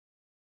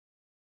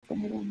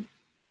Good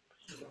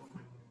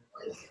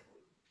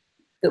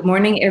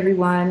morning,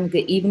 everyone.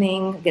 Good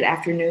evening, good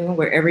afternoon,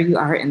 wherever you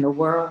are in the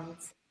world.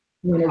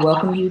 We want to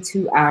welcome you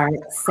to our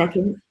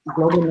second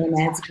Global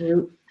Nomads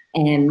Group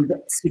and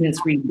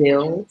Students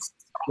Rebuild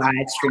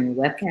live stream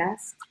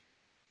webcast.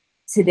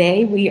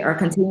 Today, we are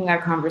continuing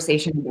our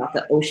conversation about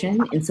the ocean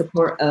in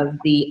support of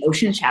the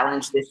Ocean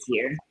Challenge this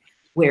year,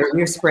 where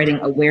we're spreading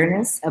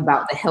awareness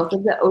about the health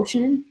of the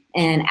ocean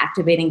and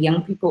activating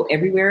young people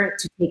everywhere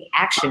to take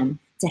action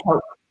to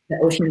help the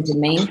ocean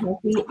remain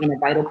healthy and a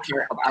vital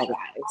part of our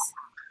lives.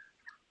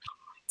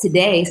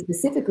 Today,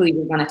 specifically,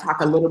 we're going to talk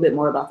a little bit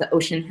more about the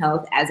ocean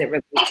health as it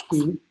relates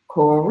to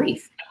coral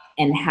reef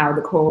and how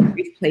the coral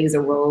reef plays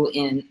a role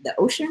in the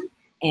ocean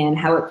and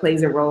how it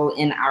plays a role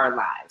in our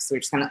lives. So we're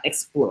just going to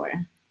explore.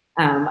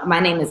 My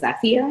name is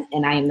Afia,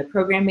 and I am the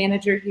program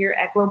manager here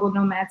at Global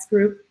Nomads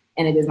Group,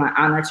 and it is my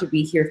honor to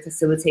be here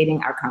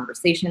facilitating our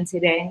conversation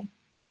today.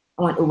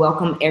 I want to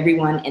welcome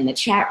everyone in the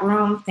chat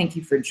room. Thank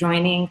you for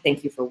joining.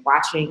 Thank you for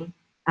watching.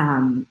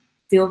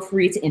 Feel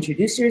free to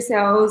introduce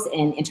yourselves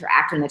and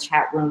interact in the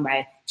chat room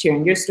by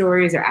sharing your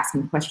stories or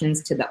asking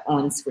questions to the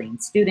on-screen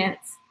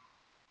students.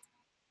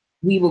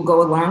 We will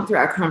go along through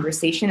our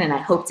conversation, and I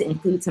hope to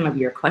include some of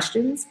your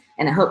questions,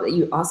 and I hope that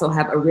you also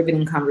have a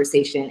riveting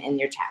conversation in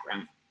your chat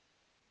room.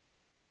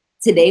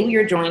 Today, we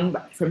are joined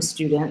from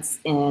students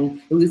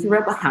in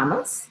Eleuthera,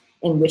 Bahamas,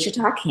 in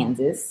Wichita,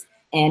 Kansas,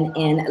 and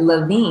in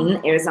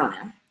Laveen,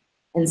 Arizona.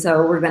 And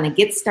so we're going to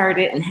get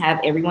started and have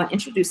everyone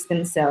introduce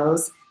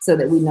themselves so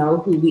that we know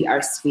who we are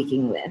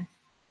speaking with.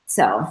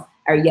 So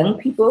our young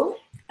people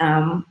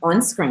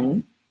on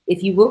screen,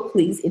 if you will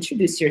please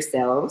introduce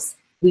yourselves.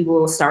 We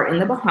will start in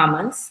the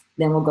Bahamas,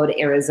 then we'll go to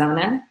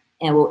Arizona,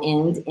 and we'll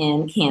end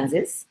in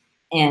Kansas.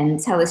 And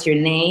tell us your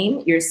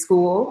name, your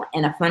school,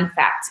 and a fun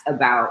fact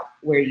about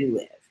where you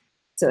live.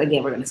 So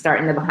again, we're going to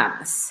start in the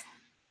Bahamas.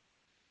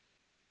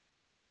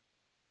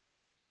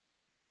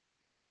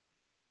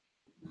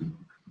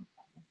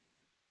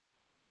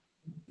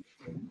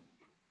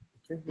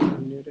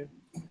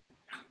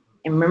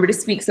 And remember to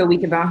speak so we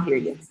can all hear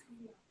you.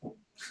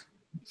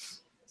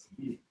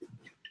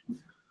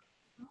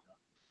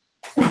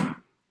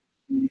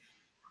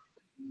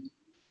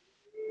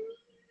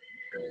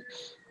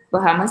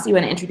 Bahamas, you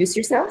want to introduce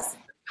yourselves?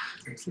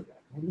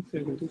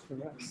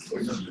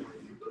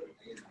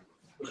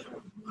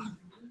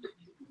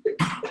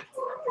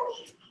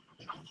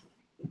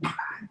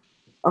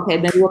 Okay,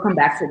 maybe we'll come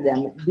back to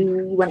them. Do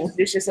you want to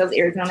introduce yourselves,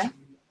 Arizona?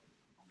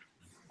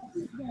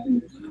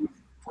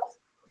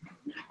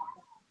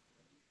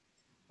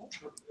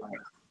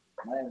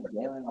 My name is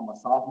Galen. I'm a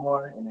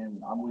sophomore, and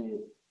then I'm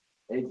with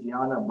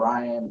Adriana,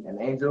 Brian,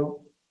 and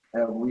Angel.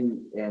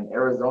 And in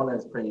Arizona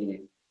is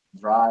pretty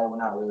dry. We're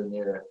not really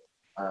near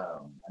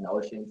an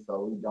ocean,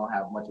 so we don't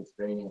have much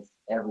experience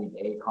every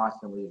day,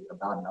 constantly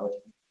about an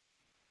ocean.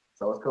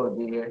 So it's cool to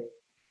be here.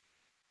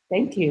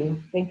 Thank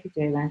you,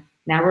 Jalen.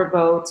 Now we'll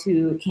go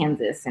to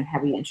Kansas and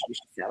have you introduce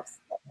yourselves.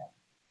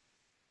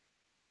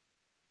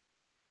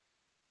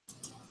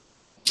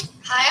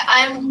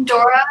 Hi, I'm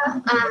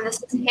Dora.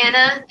 This is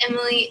Hannah,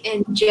 Emily,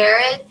 and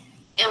Jared,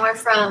 and we're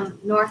from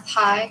North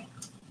High.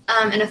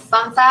 And a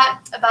fun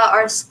fact about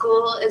our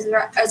school is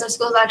our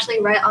school is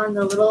actually right on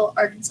the Little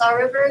Arkansas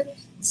River,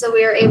 so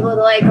we were able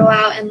to go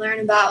out and learn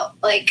about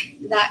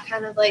that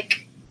kind of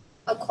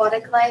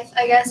aquatic life,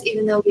 I guess,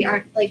 even though we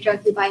aren't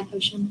directly by an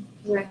ocean.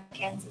 We're in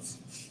Kansas.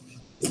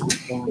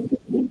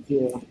 Thank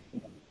you.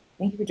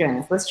 Thank you for joining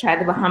us. Let's try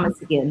the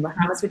Bahamas again.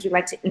 Bahamas, would you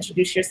like to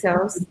introduce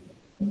yourselves?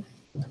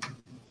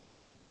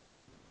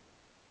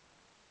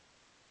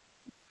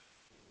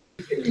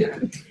 You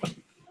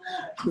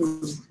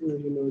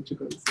know what you're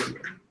going to say.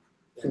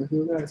 So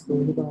here guys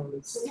going about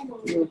this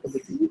look at the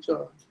beach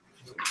or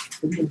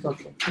we can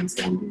talk about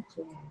Kingston Beach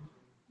or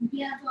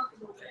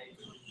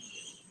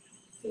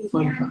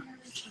fun fact.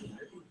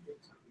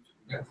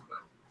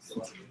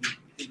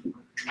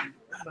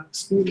 At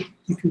school,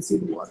 you can see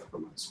the water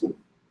from our school.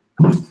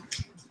 Are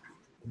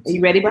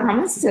you ready,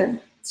 Bahamas, to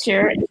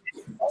share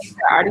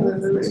our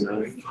audience?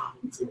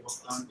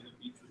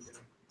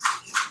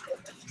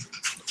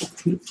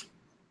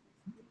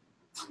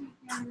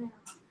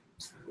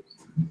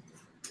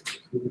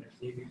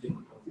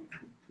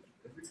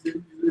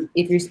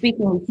 If you're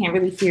speaking, we can't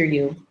really hear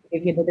you.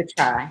 Give you another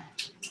try.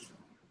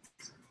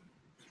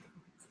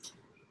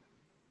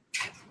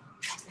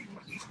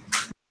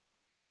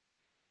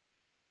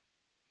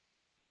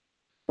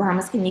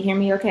 Bahamas, can you hear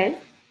me okay?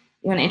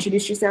 You want to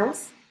introduce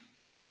yourselves?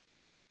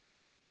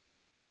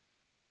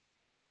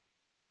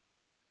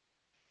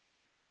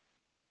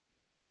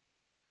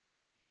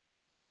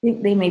 I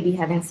think they may be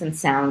having some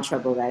sound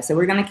trouble, guys. So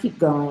we're going to keep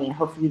going and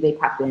hopefully they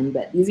pop in.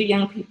 But these are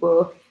young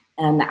people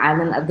on the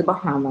island of the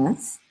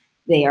Bahamas.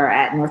 They are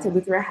at North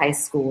Eleuthera High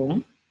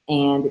School,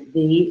 and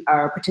they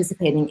are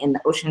participating in the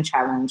Ocean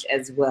Challenge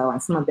as well.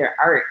 And some of their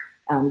art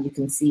you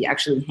can see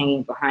actually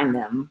hanging behind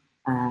them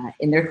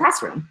in their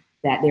classroom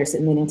that they're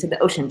submitting to the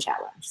Ocean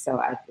Challenge. So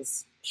I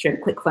just shared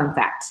a quick fun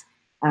fact.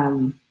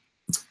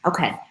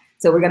 Okay,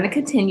 so we're going to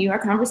continue our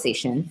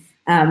conversation.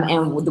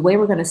 And the way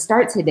we're going to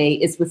start today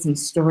is with some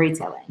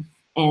storytelling.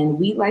 And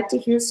we like to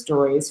hear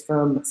stories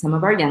from some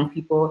of our young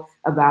people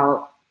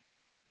about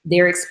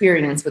their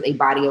experience with a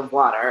body of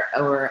water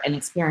or an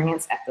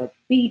experience at the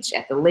beach,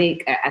 at the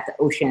lake, at the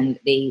ocean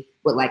they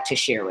would like to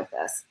share with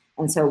us.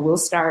 And so we'll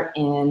start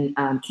in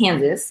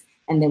Kansas,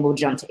 and then we'll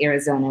jump to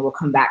Arizona. We'll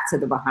come back to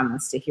the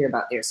Bahamas to hear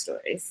about their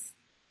stories.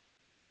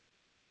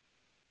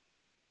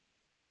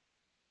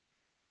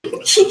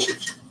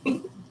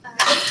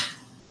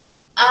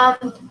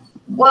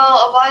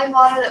 Well, a body of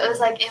water that was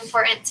like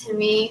important to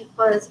me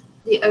was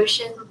the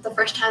ocean. The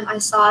first time I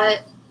saw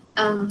it,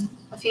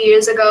 a few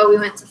years ago, we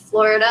went to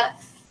Florida,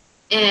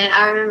 and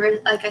I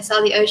remember like I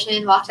saw the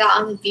ocean, walked out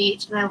on the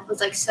beach, and I was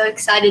like so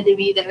excited to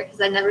be there because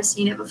I'd never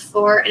seen it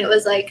before, and it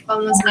was like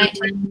almost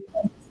nighttime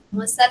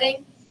was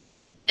setting,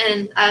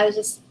 and I was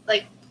just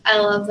like, I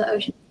love the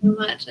ocean so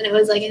much, and it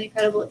was like an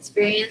incredible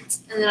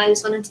experience, and then I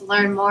just wanted to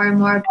learn more and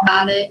more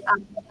about it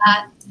after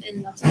that,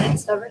 and that's when I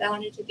discovered I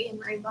wanted to be a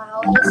marine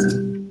biologist.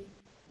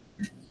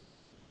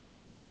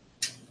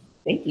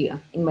 Thank you.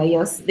 Anybody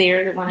else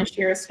there that want to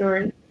share a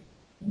story?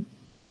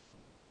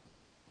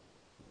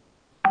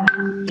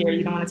 Jerry,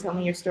 you don't want to tell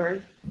me your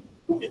story?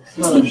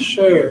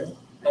 Sure.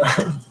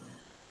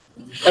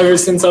 Ever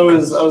since I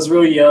was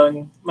really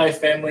young, my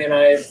family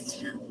and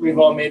we've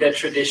all made a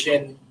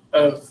tradition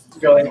of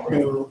going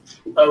to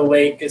a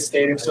lake a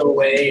state or so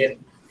away,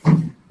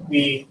 and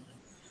we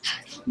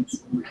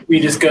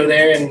just go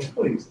there, and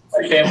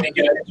our family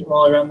guys from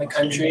all around the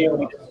country, and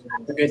we just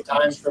have a good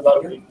time for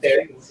about a week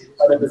there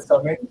out of the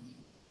summer.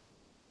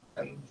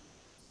 And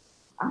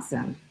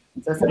awesome.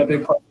 So it's been a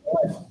big part of my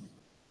life.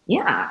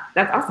 Yeah,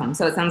 that's awesome.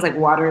 So it sounds like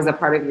water is a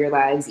part of your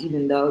lives,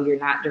 even though you're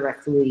not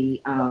directly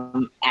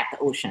at the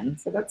ocean.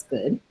 So that's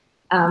good.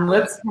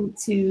 Let's come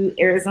to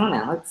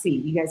Arizona. Let's see.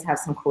 You guys have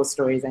some cool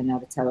stories I know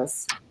to tell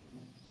us.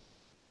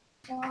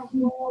 2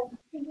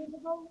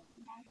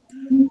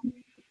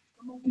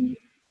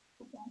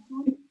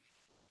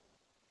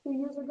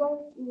 years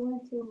ago, we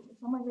went to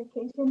summer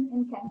vacation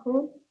in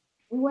Cancun.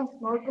 We went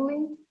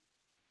snorkeling,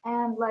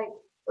 and like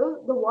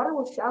the water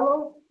was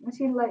shallow. I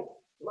seen like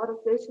a lot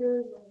of fishes,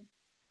 and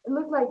it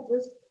looked like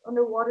just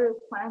underwater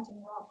plants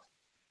and rocks.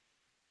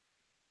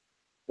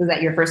 Was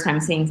that your first time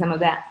seeing some of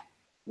that?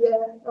 Yeah,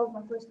 that was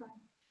my first time.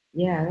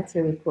 Yeah, that's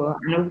really cool. I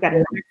know we've got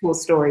another cool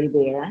story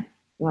there. You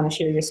want to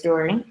share your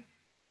story,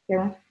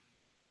 Sarah?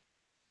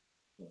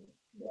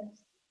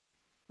 Yes.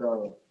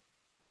 So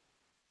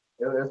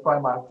it was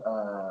probably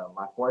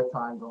my fourth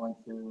time going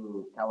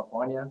to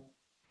California,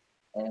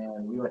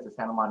 and we went to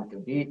Santa Monica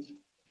Beach,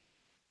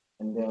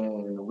 and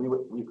then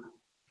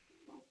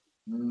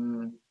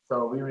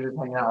so we were just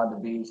hanging out at the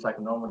beach like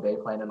a normal day,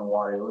 playing in the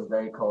water. It was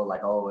very cold,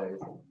 like always.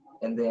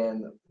 And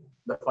then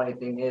the funny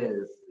thing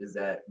is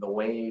that the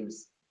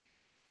waves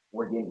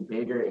were getting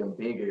bigger and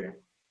bigger,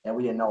 and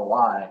we didn't know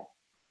why.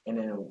 And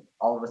then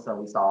all of a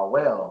sudden, we saw a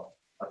whale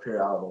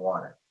appear out of the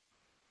water.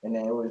 And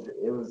then it was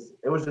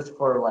just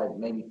for like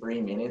maybe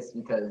 3 minutes,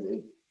 because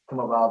it came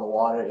up out of the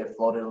water, it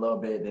floated a little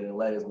bit, then it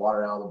let its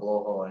water out of the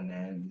blowhole, and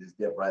then just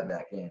dipped right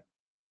back in.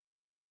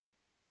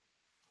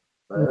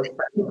 But it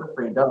was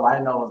pretty dope. I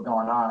didn't know what was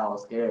going on. I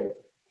was scared.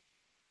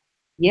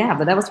 Yeah,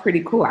 but that was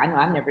pretty cool. I know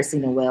I've never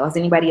seen a whale. Has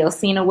anybody else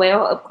seen a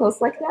whale up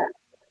close like that?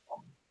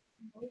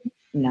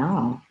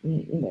 No,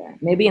 me either.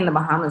 Maybe in the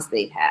Bahamas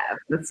they have.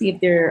 Let's see if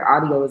their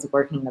audio is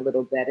working a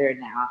little better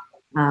now.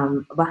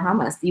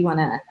 Bahamas, do you want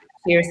to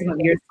share some of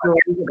your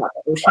stories about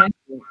the ocean,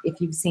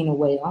 if you've seen a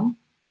whale?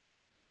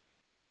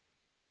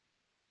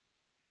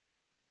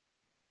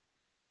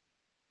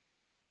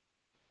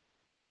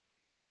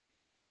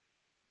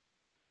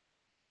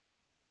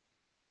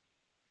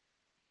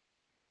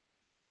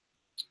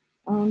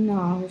 Oh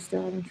no, we're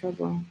still having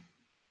trouble.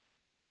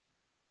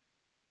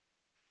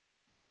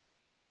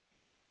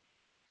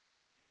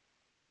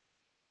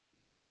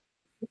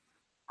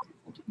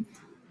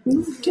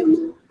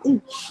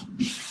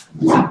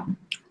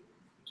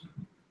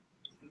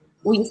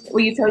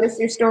 Will you tell us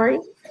your story?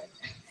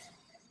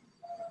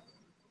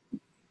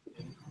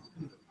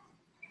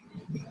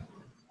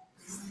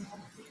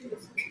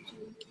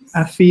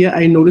 Afia,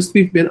 I noticed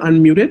we've been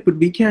unmuted, but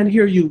we can't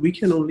hear you. We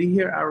can only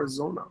hear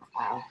Arizona.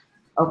 Wow.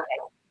 Okay.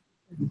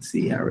 Let's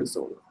see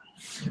Arizona.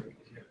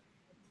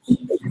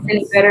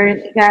 Any better,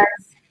 guys?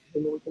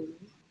 Any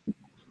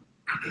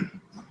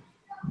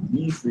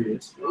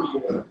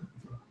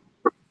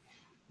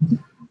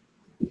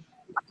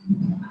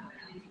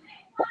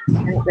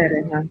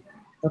better, huh?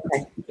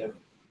 Okay.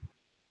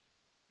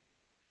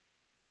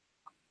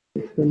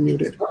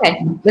 Unmuted.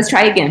 Okay, let's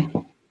try again.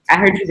 I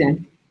heard you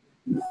then.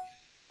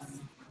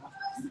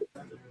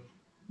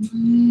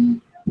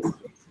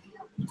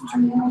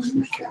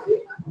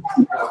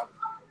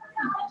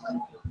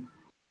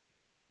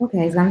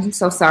 Okay, so I'm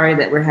so sorry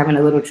that we're having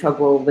a little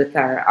trouble with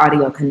our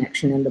audio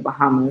connection in the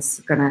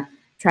Bahamas. We're gonna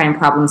try and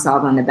problem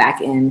solve on the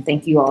back end.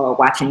 Thank you all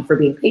watching for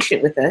being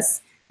patient with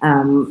us.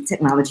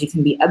 Technology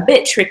can be a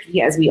bit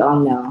tricky, as we all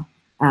know.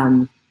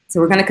 So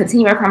we're gonna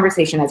continue our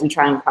conversation as we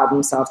try and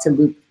problem solve to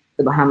loop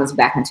the Bahamas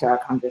back into our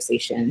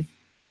conversation.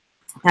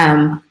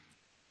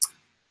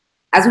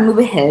 as we move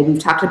ahead, we've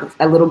talked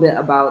a little bit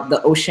about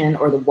the ocean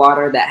or the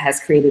water that has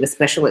created a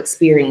special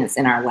experience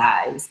in our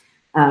lives.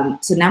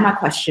 So now my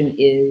question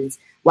is,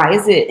 why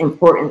is it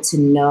important to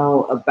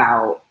know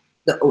about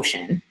the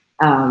ocean?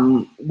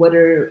 What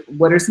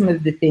are some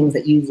of the things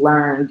that you've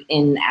learned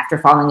after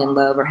falling in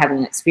love or having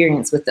an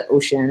experience with the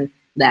ocean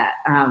that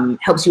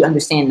helps you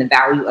understand the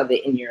value of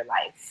it in your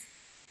life?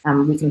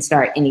 We can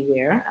start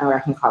anywhere, or I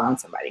can call on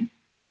somebody.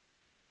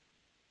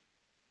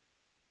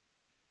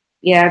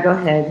 Yeah, go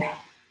ahead.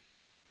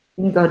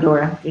 You can go,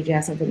 Dora. Did you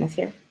have something to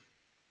share?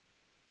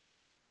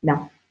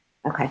 No.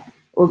 Okay.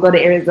 We'll go to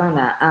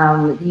Arizona.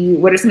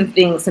 What are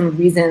some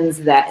reasons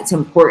that it's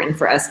important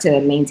for us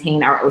to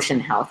maintain our ocean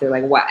health? Or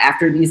like, what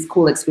after these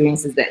cool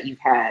experiences that you've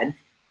had,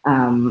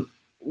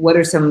 what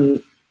are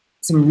some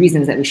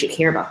reasons that we should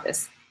care about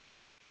this?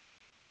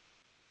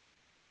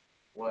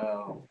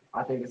 Well,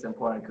 I think it's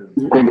important because,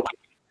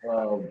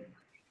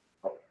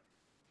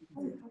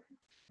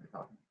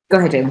 Go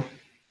ahead, Jalen.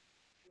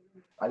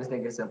 I just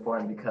think it's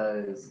important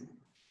because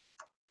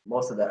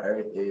most of the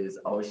earth is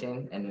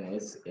ocean, and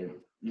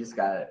you just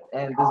got,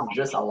 and there's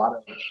just a lot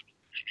of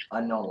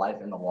unknown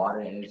life in the water,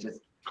 and it's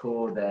just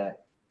cool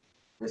that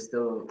there's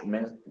still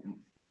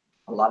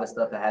a lot of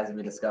stuff that hasn't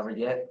been discovered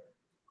yet.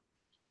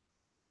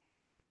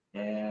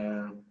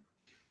 And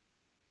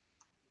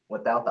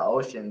without the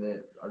ocean,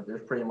 there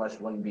pretty much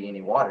wouldn't be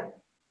any water.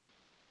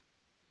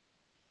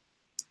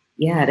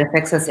 Yeah, it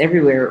affects us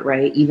everywhere,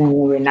 right? Even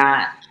when we're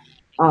not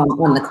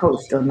on the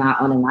coast or not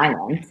on an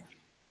island.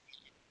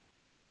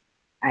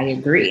 I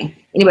agree.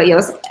 Anybody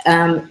else?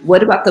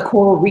 What about the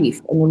coral reef?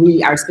 And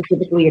we are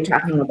specifically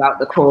talking about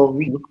the coral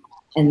reef.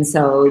 And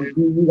so, do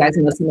you guys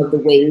know some of the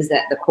ways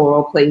that the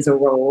coral plays a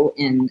role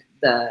in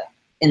the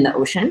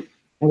ocean?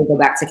 And we'll go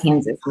back to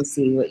Kansas and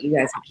see what you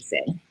guys have to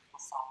say.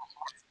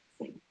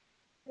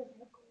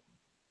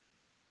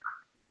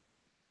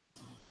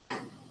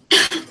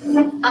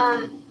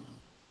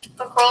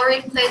 The coral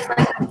reef plays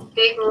like a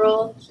big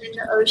role in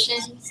the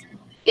oceans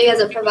because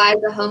it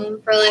provides a home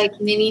for like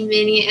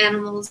many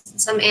animals.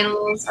 Some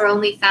animals are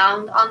only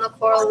found on the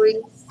coral reef,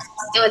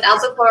 and without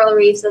the coral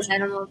reefs, those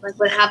animals like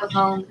wouldn't have a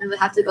home and would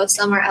have to go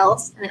somewhere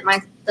else, and it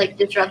might like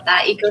disrupt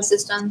that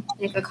ecosystem,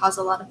 and it could cause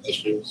a lot of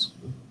issues.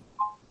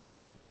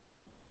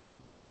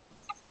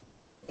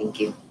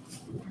 Thank you.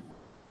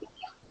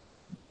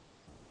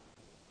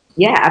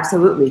 Yeah,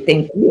 absolutely.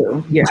 Thank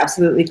you. You're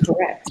absolutely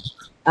correct.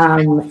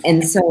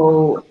 And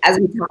so, as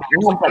we talk, I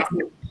have like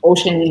some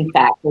ocean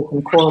facts or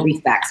some coral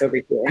reef facts over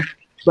here.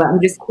 But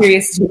I'm just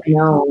curious to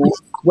know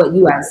what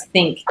you guys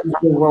think is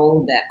the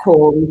role that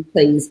coral reef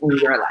plays in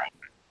your life.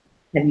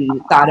 Have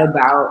you thought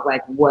about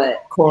like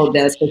what coral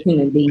does for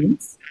human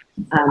beings?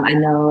 I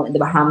know in the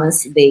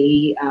Bahamas,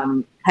 they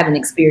have an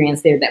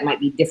experience there that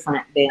might be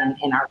different than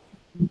in our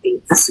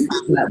states.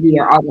 But we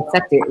are all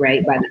affected,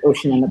 right, by the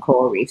ocean and the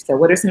coral reef. So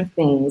what are some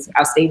things,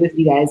 I'll stay with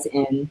you guys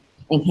in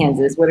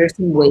Kansas, what are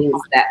some ways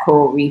that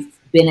coral reef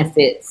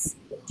benefits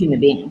human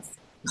beings?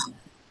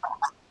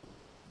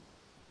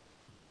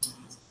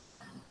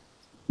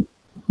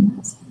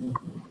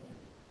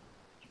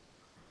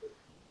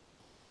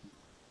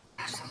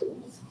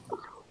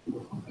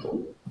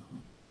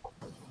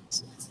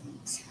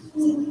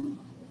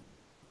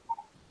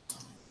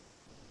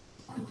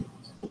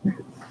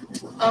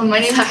 My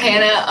name is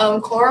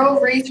Hannah. Coral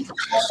reefs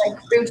have like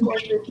food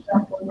sources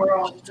throughout the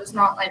world, just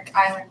not like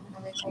islands and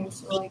everything.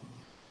 So like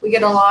we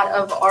get a lot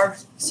of our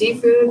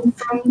seafood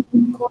from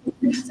coral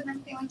reefs and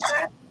everything like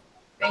that.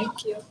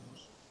 Thank you.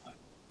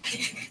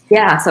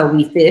 Yeah, so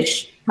we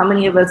fish. How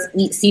many of us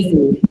eat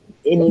seafood?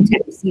 Any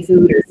type of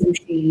seafood or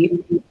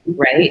sushi,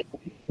 right?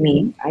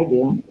 Me, I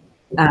do.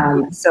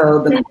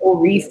 So the coral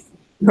reef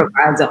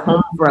provides a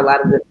home for a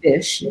lot of the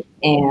fish,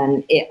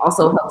 and it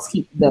also helps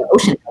keep the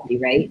ocean healthy,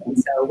 right? And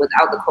so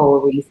without the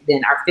coral reef,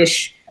 then our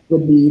fish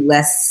would be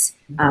less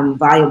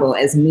viable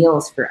as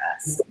meals for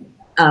us.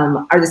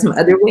 Are there some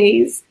other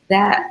ways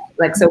that,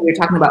 like, so we're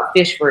talking about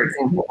fish, for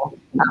example.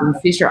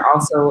 Fish are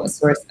also a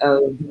source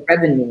of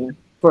revenue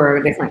for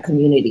different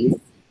communities.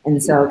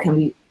 And so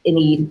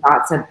any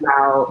thoughts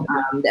about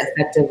the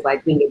effect of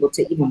like being able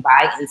to even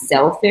buy and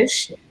sell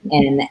fish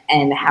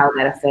and how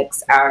that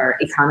affects our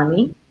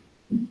economy?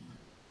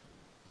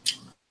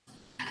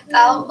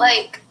 Without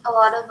like a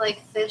lot of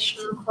like fish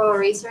from the coral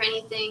reefs or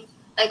anything,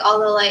 like all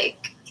the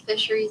like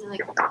fisheries and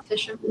like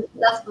fishermen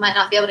stuff might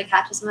not be able to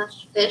catch as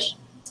much fish.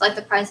 So like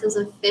the prices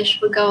of fish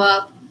would go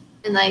up,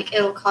 and like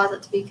it will cause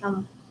it to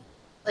become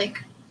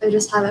like it would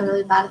just have a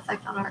really bad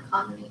effect on our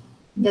economy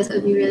because it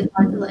would be really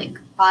hard to like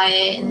buy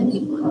it, and then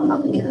people would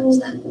probably get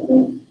upset.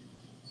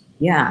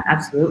 Yeah,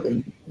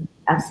 absolutely,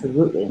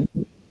 absolutely.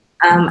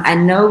 I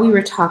know we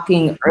were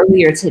talking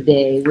earlier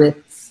today with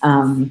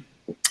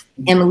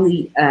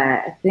Emily.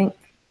 I think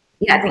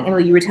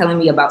Emily, you were telling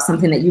me about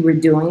something that you were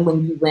doing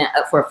when you went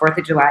up for 4th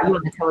of July. You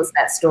want to tell us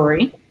that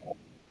story?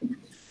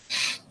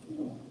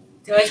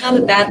 Do I tell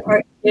the bad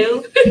part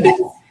too?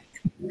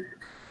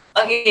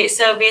 Okay,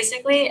 so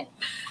basically,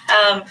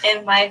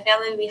 in my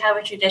family, we have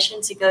a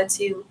tradition to go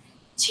to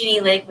Cheney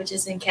Lake, which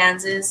is in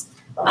Kansas.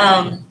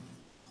 And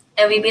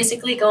and we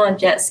basically go on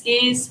jet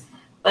skis.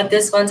 But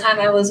this one time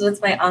I was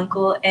with my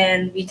uncle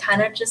and we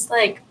kind of just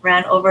like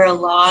ran over a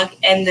log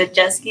and the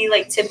jet ski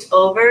like tipped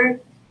over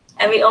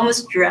and we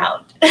almost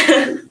drowned.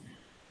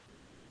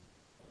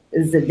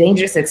 It's a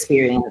dangerous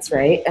experience,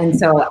 right? And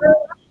so,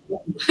 oh,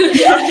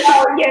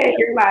 yeah,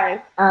 you're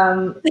live.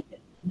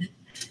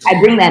 I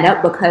bring that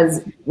up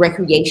because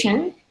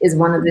recreation is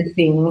one of the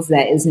things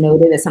that is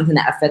noted as something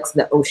that affects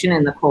the ocean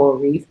and the coral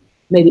reef.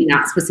 Maybe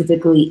not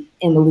specifically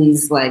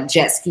Emily's like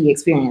jet ski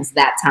experience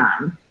that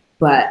time,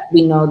 but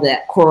we know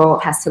that coral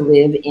has to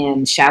live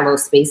in shallow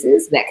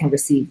spaces that can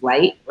receive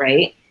light,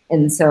 right?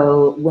 And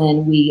so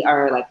when we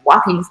are like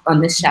walking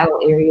on these shallow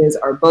areas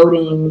or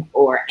boating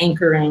or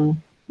anchoring,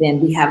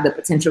 then we have the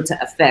potential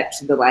to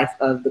affect the life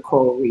of the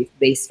coral reef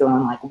based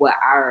on like what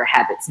our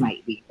habits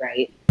might be,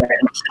 right?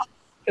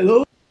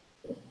 Hello?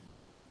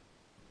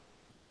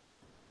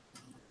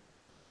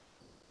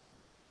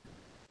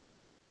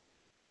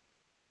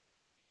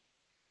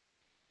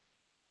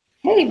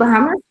 Hey,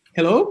 Bahamas.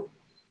 Hello?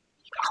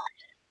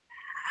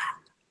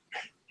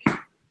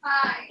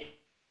 Hi.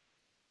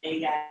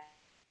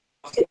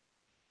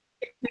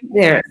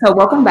 There. So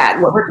welcome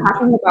back. What we're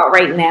talking about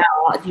right now,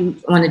 if you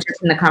want to jump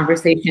in the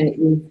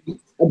conversation, is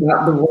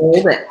about the role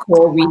that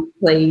coral reef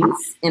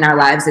plays in our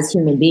lives as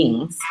human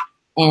beings.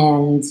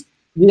 And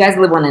you guys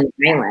live on an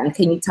island.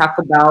 Can you talk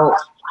about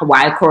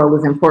why coral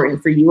is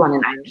important for you on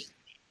an island?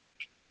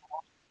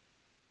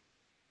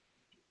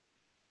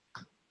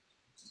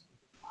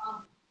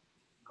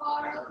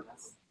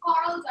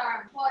 Corals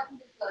are important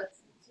because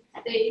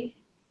they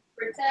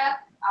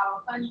protect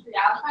our country.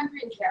 Our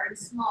country is very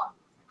small.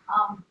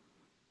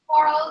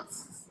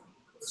 Corals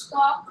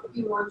stop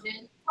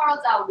erosion.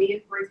 Corals are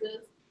wave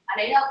breakers, and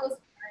they help us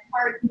prevent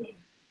hurricanes.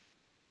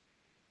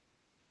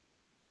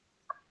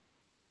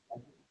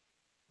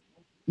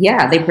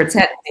 Yeah, they're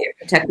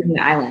protecting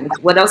the island.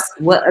 What else?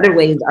 What other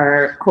ways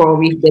are coral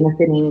reef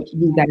benefiting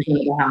you guys in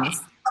the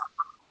Bahamas?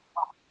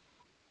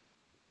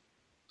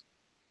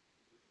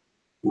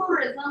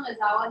 Tourism is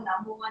our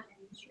number one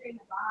industry in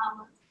the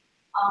Bahamas.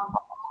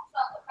 Most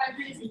of the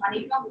country's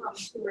money comes from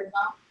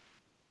tourism.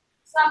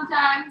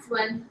 Sometimes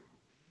when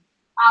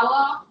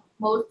our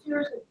most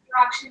tourist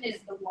attraction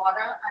is the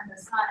water and the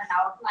sun and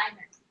our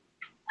climate.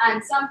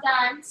 And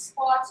sometimes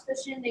sports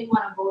fishing, they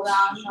want to go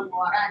down in the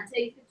water and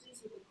take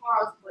pictures with the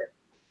corals, but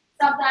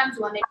sometimes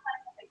when they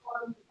call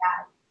them to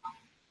die.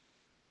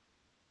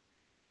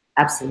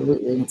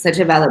 Absolutely, such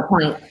a valid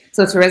point.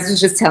 So Therese was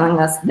just telling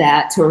us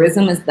that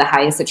tourism is the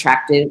highest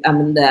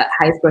the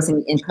highest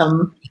grossing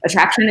income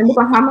attraction in the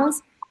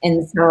Bahamas.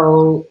 And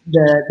so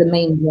the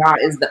main draw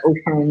is the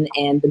ocean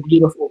and the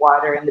beautiful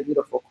water and the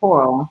beautiful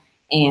coral.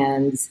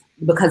 And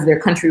because their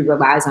country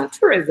relies on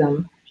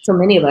tourism, so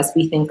many of us,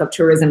 we think of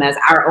tourism as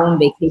our own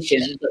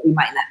vacation, but we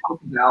might not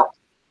think about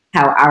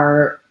how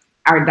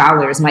our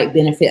dollars might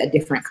benefit a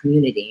different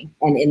community.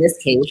 And in this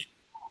case,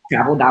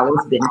 travel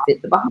dollars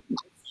benefit the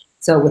Bahamas.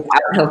 So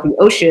without healthy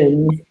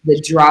oceans, the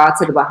draw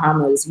to the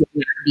Bahamas would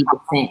not be the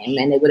same,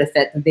 and it would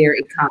affect their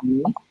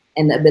economy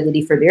and the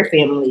ability for their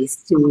families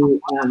to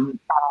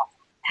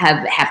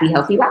have happy,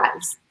 healthy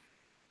lives.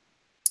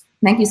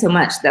 Thank you so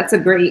much. That's a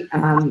great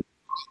segue.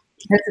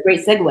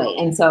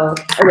 And so,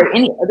 are there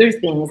any other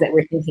things that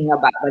we're thinking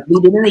about? Like we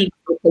didn't even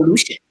do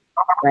pollution,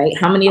 right?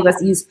 How many of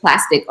us use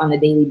plastic on a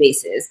daily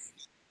basis?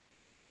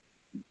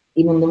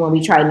 Even when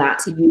we try not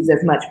to use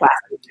as much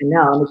plastic, and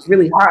it's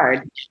really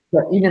hard,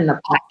 but even the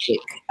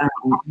plastic,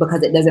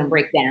 because it doesn't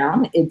break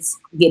down, it's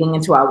getting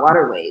into our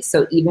waterways.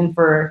 So even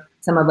for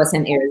some of us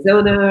in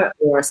Arizona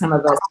or some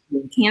of us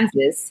in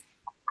Kansas,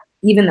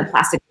 even the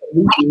plastic that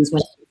we use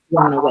when it's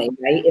thrown away,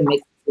 right? It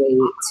makes its way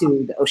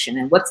to the ocean.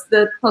 And what's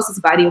the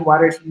closest body of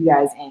water to you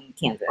guys in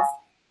Kansas?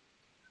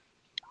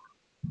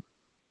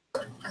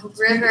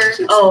 River.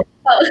 Oh.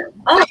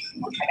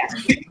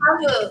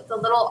 The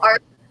little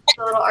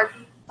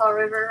Arkansas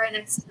River right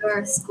next to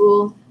our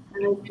school.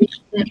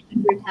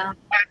 Town.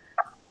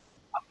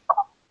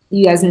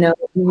 You guys know,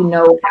 do you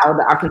know how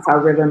the Arkansas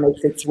River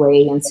makes its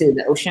way into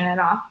the ocean at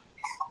all?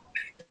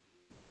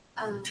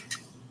 I'm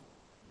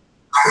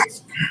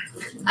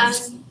not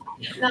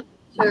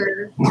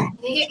sure. I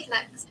think it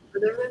connects to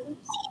other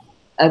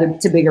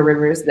rivers. To bigger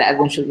rivers that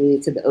eventually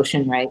lead to the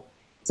ocean, right?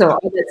 So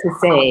all that to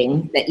say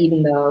that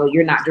even though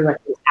you're not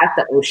directly at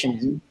the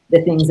ocean,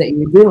 the things that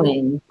you're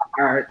doing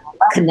are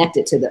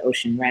connected to the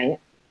ocean, right?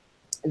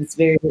 It's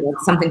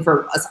something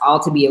for us all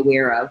to be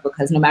aware of,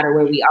 because no matter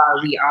where we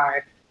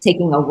are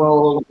taking a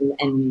role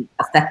and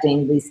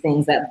affecting these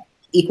things that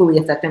equally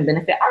affect and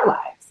benefit our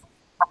lives.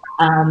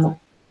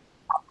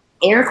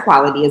 Air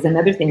quality is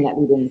another thing that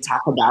we didn't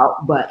talk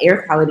about, but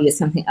air quality is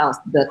something else.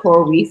 The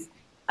coral reef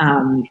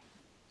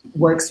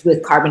works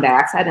with carbon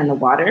dioxide in the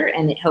water,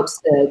 and it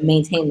helps to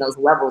maintain those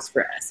levels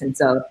for us. And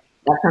so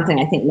that's something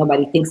I think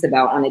nobody thinks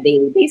about on a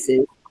daily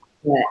basis,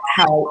 but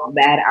how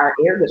bad our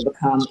air would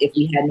become if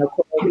we had no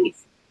coral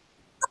reef,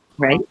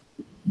 right?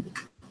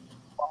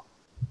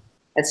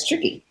 That's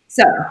tricky.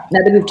 So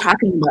now that we're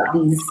talking about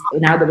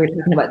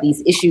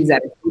these issues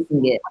that are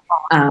facing it,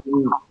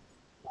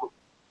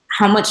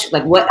 how much,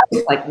 like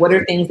what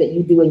are things that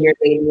you do in your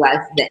daily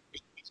life that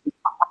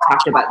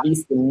talked about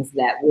these things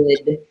that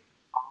would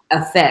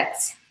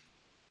affect,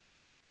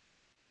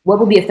 what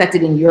would be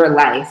affected in your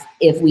life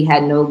if we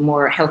had no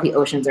more healthy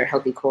oceans or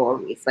healthy coral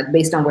reefs? Like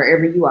based on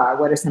wherever you are,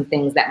 what are some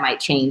things that might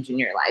change in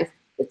your life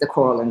if the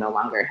coral are no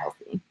longer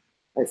healthy?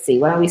 Let's see,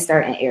 why don't we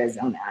start in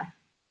Arizona?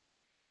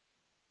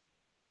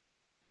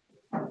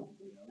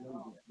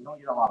 You don't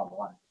get a lot of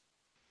water.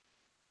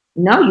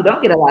 No, you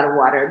don't get a lot of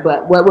water,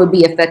 but what would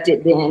be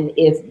affected then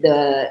if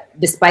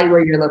despite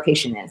where your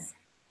location is?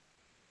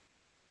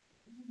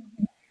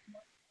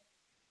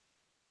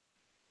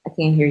 I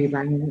can't hear you,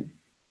 Brian.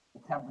 The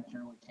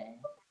temperature would change.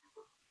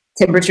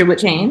 Temperature would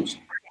change?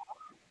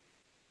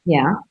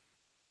 Yeah.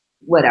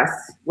 What else?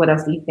 What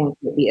else do you think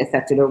would be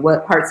affected, or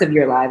what parts of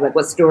your life, like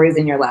what stories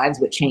in your lives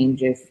would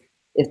change if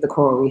the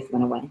coral reef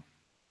went away?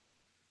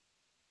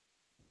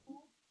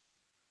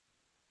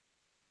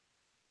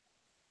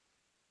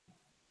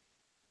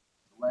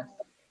 Less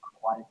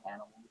aquatic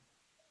animals.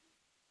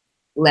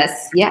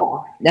 Less, yeah,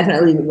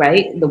 definitely,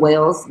 right? The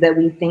whales that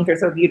we think are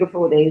so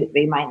beautiful,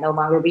 they might no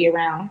longer be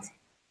around.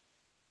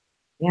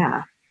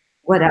 Yeah.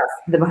 What else?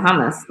 The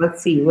Bahamas.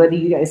 Let's see. What do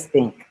you guys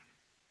think?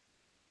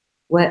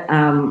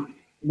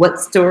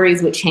 What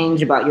stories would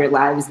change about your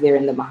lives there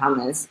in the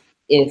Bahamas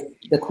if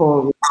the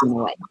coral reef went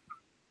away?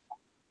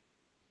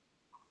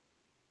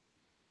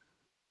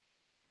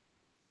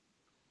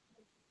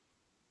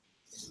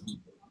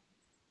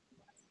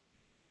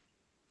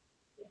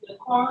 If the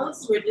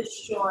corals were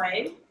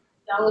destroyed,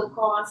 that would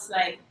cause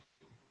like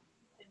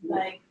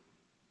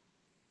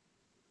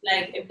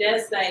like if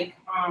there's a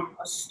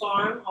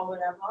storm or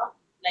whatever,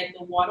 like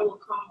the water will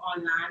come on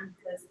land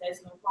because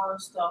there's no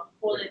corals to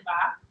hold it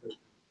back,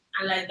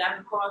 and like that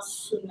can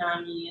cause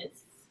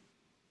tsunamis.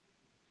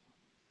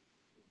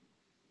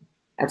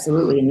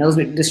 Absolutely. And those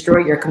would destroy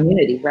your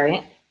community,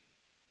 right?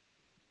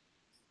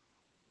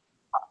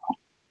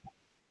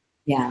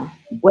 Yeah.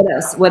 What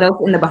else? What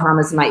else in the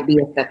Bahamas might be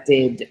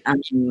affected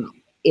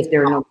if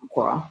there are no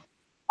coral?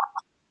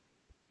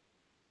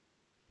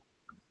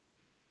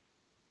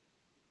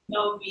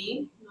 There will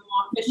be no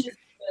more fishes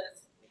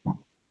because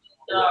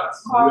the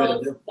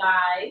corals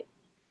die.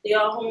 They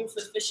are home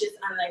for fishes,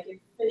 and like if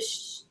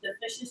the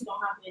fishes don't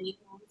have any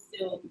homes,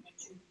 they'll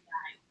eventually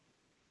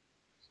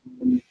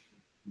die.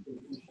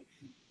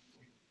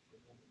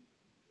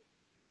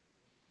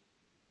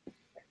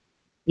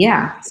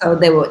 Yeah. So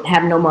they would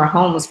have no more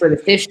homes for the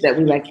fish that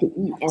we like to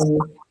eat.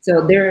 And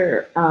so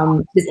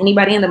does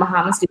anybody in the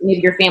Bahamas, do any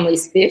of your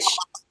families fish?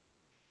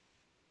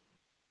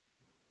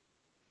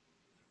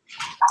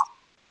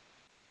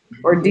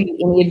 Or do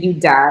any of you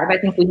dive? I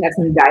think we have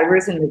some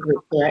divers in the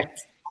group,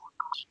 correct?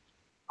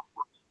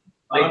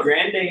 My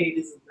granddad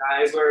is a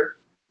diver.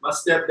 My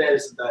stepdad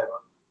is a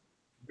diver.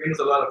 Brings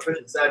a lot of fish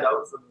inside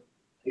out from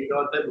me. Eat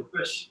all type of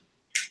fish.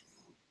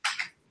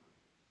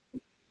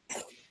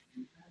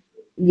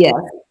 Yes.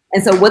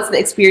 And so what's the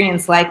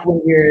experience like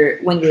when you're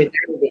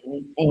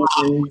diving,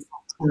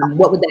 and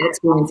what would that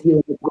experience be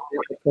like with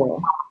the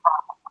coral?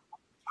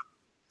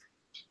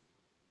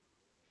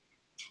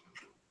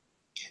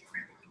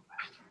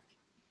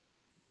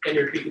 Can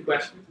you repeat the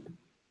question?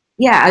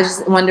 Yeah, I was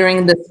just wondering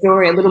a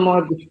little more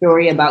of the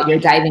story about your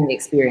diving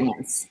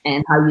experience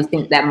and how you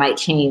think that might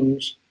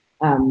change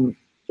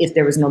if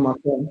there was no more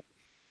coral.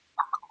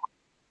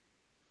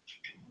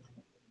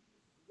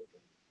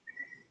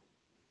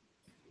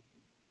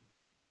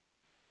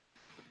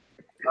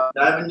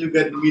 Diving, you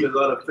get to meet a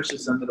lot of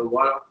fishes under the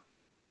water.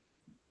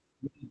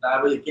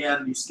 Diver, you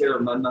can't be scared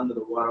of nothing under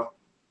the water.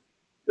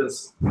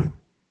 Because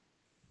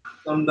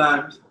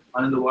sometimes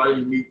under the water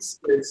you meet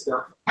scary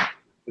stuff, but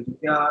you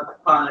can't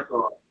panic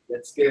or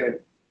get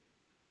scared.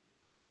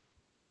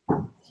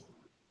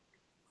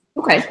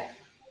 Okay.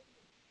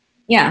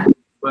 Yeah.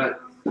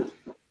 But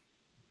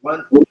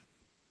when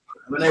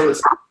I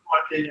was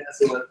watching, I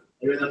said, I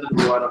went under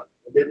the water.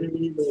 I didn't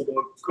even know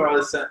about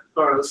corals. I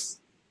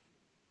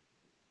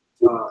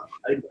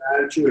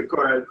threw a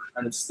coral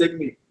and it stung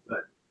me,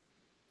 but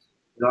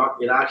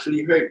it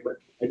actually hurt. But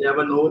I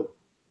never know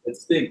it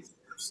stings.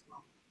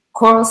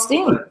 Coral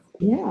sting. But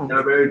Yeah.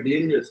 they're very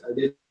dangerous. I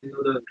didn't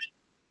know that.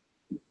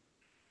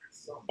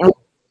 And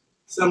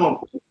Some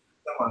of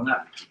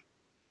not.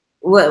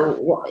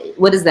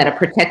 what is that? A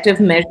protective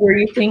measure?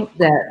 You think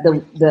that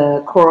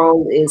the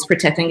coral is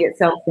protecting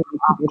itself from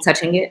people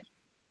touching it?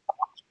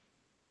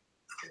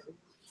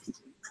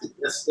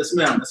 Yes,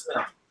 ma'am. Yes,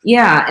 ma'am.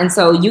 Yeah, and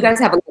so you guys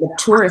have a lot of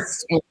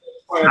tourists in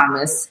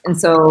Bahamas, and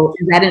so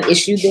is that an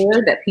issue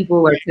there that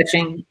people are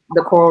touching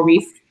the coral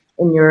reef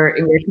in your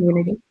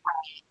community?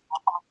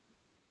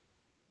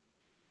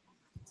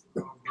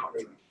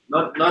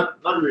 Not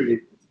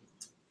really.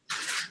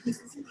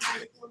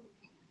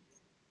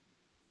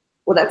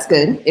 Well, that's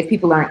good if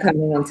people aren't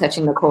coming and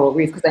touching the coral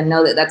reef, because I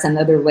know that that's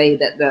another way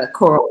that the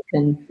coral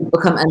can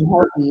become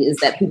unhealthy is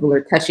that people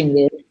are touching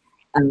it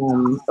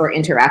or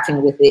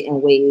interacting with it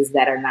in ways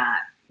that are not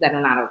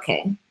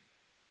okay.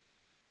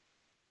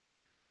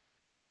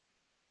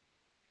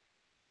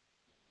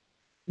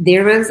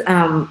 There was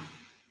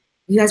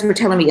you guys were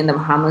telling me in the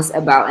Bahamas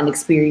about an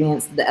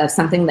experience of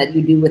something that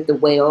you do with the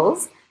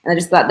whales. And I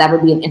just thought that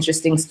would be an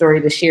interesting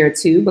story to share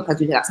too, because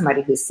we got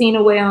somebody who's seen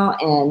a whale,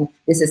 and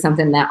this is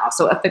something that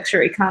also affects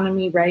your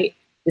economy, right?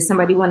 Does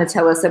somebody want to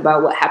tell us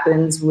about what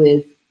happens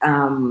with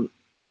the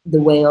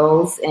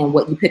whales and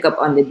what you pick up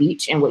on the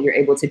beach and what you're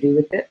able to do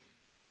with it?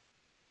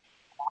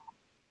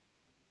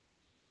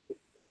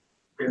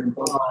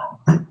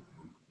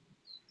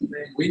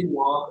 We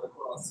walk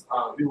across,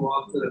 we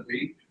walk to the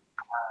beach,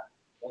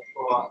 look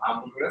for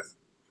ambergris,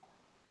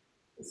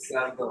 the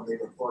sand of made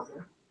of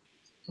water.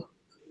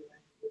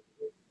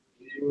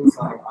 We use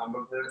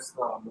ambergris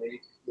to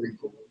make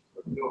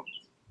perfume.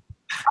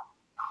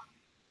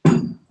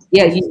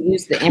 Yeah, you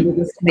use the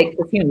ambergris to make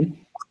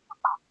perfume.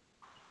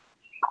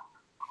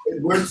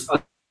 It worth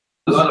a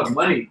lot of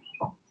money.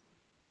 It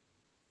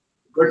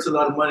worth a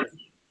lot of money.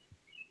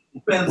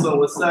 Depends on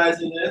what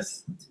size it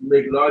is. You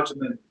make larger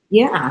money.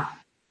 Yeah.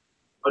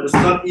 But it's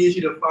not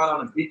easy to find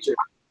on the beach. It's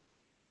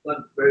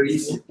not very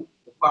easy to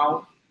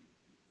find.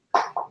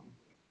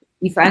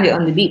 You find it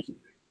on the beach.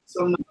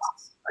 Some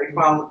I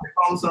found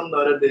some the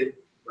other day,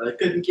 but I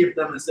couldn't keep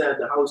them inside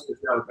the house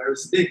because they are very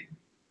sticky.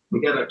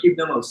 You gotta keep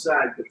them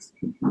outside because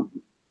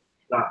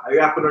I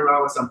wrap it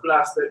around with some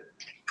plastic.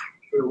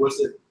 Or was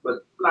it?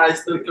 But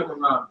flies still come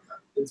around.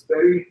 It's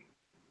very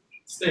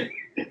stink.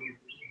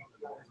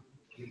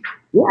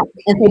 Yeah.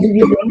 And so do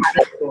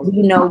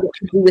you know what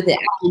to do with it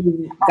after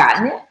you've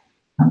gotten it?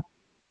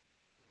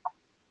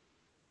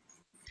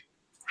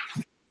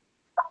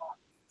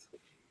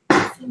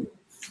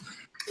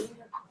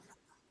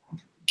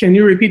 Can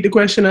you repeat the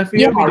question? I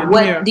feel Yeah,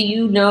 what do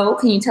you know?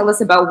 Can you tell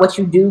us about what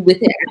you do with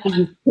it after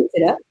you picked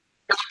it up?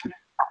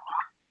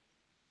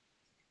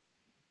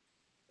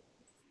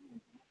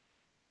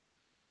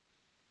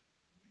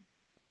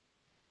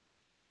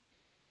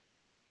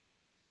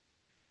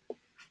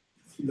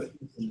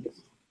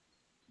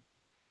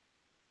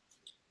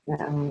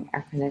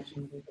 Our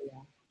connection.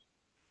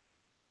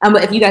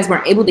 But if you guys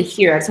weren't able to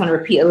hear, I just want to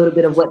repeat a little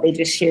bit of what they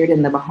just shared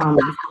in the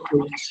Bahamas.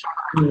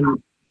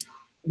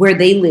 Where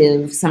they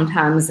live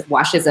sometimes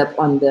washes up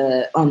on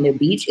the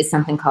beach is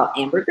something called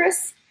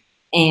ambergris.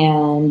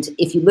 And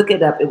if you look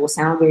it up, it will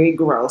sound very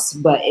gross,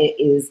 but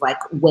it is like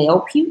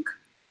whale puke,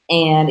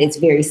 and it's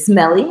very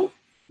smelly,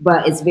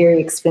 but it's very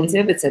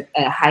expensive. It's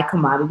a high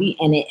commodity,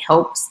 and it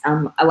helps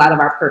a lot of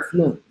our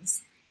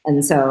perfumes.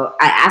 And so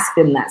I asked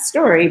them that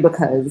story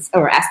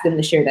asked them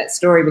to share that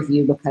story with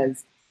you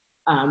because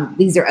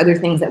these are other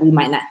things that we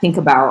might not think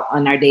about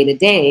on our day to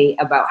day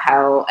about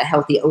how a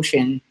healthy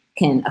ocean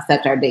can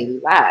affect our daily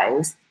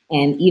lives,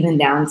 and even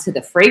down to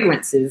the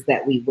fragrances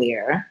that we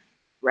wear,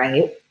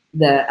 right?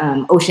 The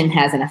ocean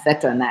has an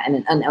effect on that, and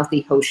an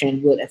unhealthy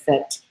ocean would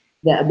affect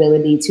the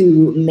ability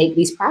to make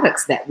these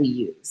products that we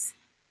use.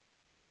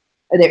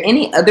 Are there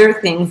any other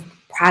things,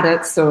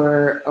 products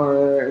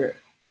or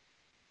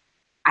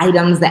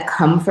items that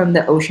come from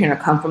the ocean or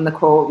come from the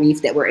coral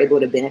reef that we're able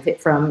to benefit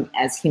from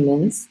as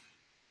humans?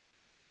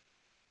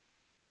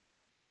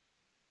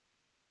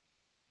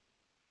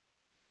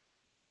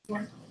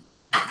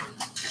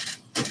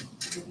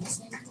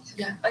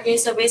 Yeah. Okay,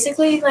 so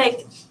basically,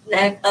 like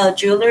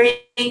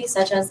jewelry,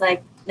 such as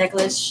like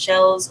necklace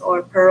shells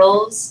or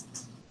pearls,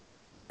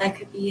 that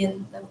could be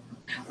in the.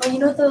 Well, you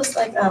know those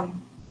like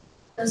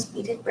those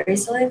beaded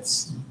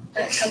bracelets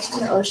that comes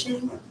from the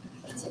ocean.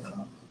 What's it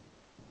called?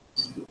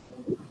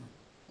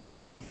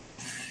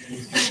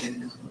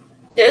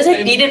 There's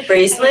like beaded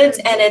bracelets,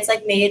 and it's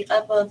like made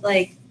up of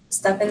like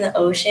stuff in the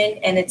ocean,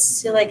 and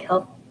it's to like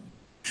help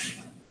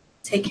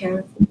take care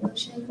of the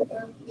ocean.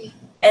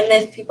 And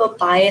if people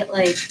buy it,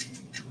 like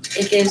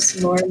it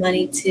gives more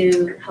money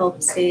to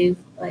help save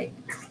like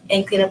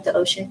and clean up the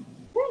ocean.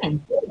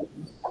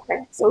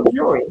 Okay, so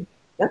jewelry.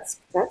 That's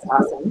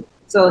awesome.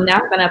 So now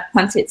I'm gonna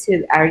punt it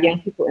to our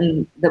young people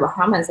in the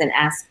Bahamas and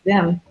ask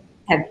them: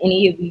 have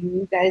any of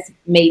you guys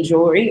made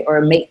jewelry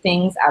or make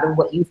things out of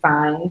what you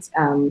find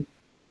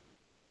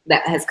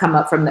that has come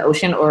up from the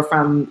ocean or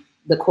from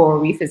the coral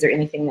reef? Is there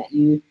anything that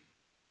you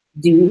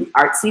do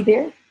artsy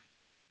there?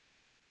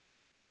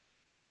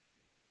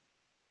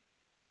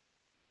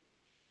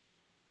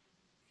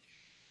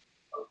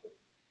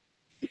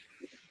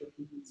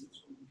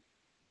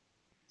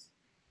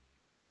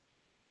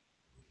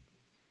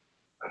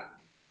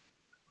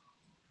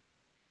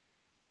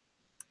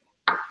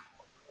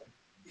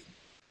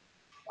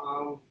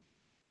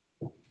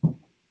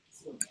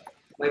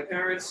 My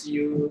parents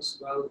use,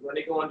 well, when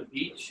they go on the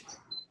beach,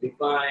 they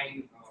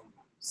find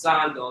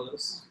sand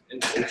dollars in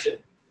the ocean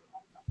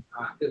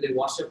because they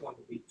wash up on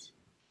the beach.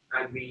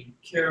 And we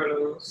cure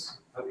those,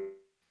 and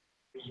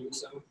we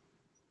use them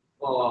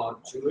for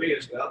jewelry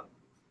as well.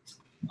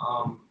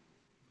 Um,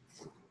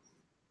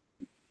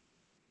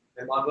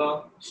 my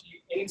mother,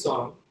 she paints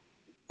on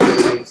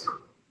them,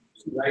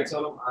 she writes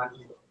on them, and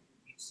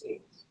she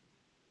sings.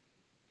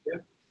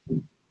 Yeah.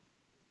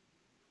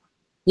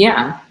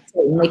 Yeah,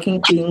 so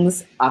making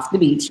things off the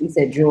beach. You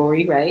said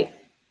jewelry, right?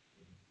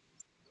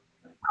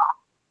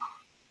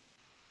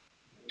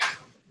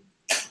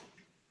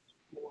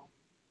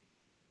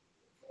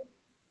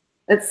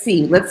 let's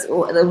see. Let's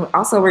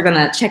also we're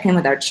gonna check in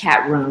with our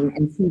chat room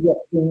and see what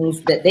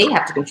things that they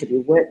have to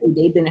contribute. What do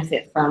they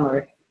benefit from,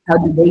 or how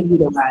do they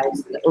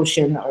utilize the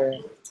ocean, or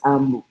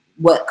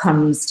what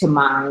comes to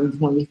mind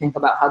when we think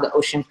about how the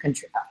ocean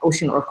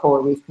or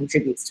coral reef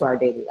contributes to our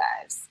daily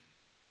lives.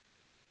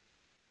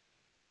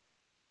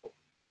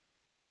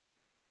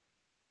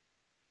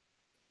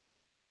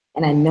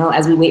 And I know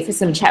as we wait for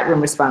some chat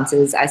room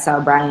responses, I saw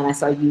Brian, I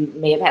saw you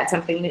may have had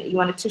something that you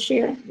wanted to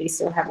share. Do you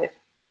still have it?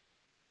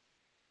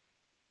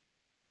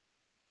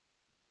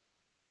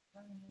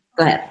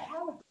 Go ahead.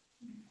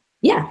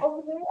 Yeah.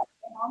 Over there,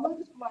 how much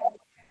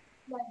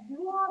like do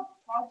you have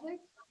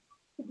projects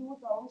to do with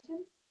the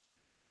ocean?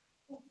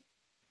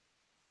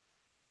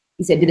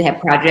 You said, do they have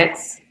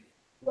projects?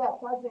 Yeah,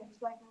 projects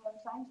like a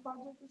science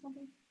project or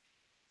something.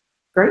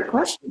 Great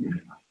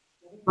question.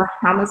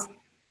 Bahamas.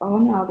 Oh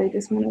no, they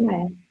just went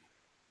away.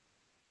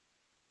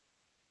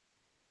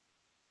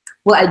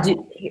 Well, I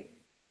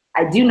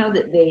do know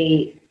that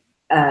they,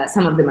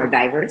 some of them are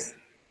divers,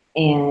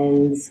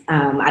 and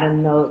I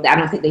don't know. I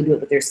don't think they do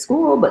it with their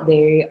school, but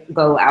they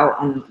go out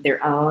on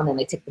their own and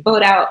they take the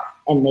boat out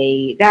and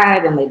they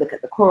dive and they look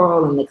at the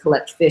coral and they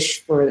collect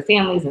fish for the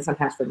families and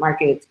sometimes for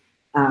market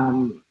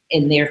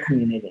in their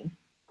community.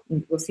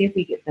 We'll see if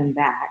we get them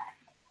back.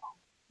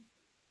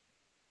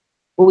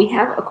 Well, we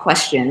have a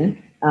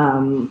question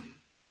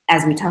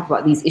as we talk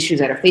about these issues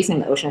that are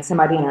facing the ocean.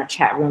 Somebody in our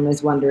chat room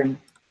is wondering,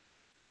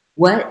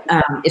 what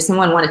if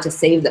someone wanted to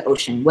save the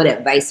ocean, what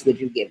advice would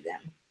you give them?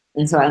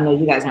 And so I know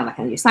you guys are like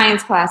in your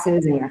science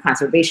classes and your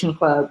conservation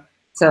club.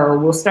 So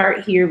we'll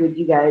start here with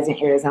you guys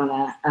in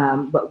Arizona.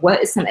 But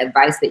what is some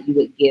advice that you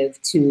would give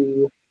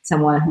to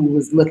someone who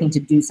was looking to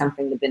do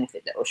something to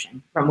benefit the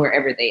ocean from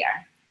wherever they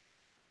are?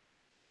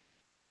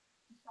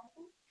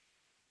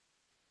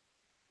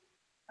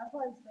 I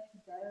probably say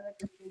better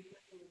like a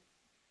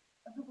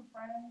group of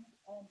friends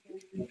and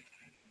just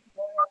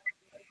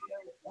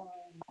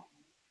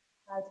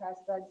have trash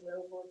bags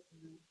available to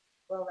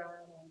go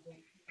around and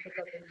just pick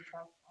up any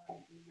trash on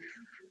the beach.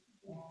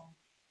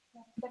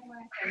 And second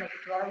and like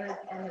garbage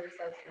and the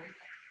recycling.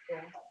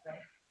 Yeah, so.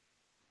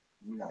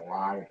 You got a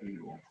lot of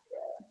people.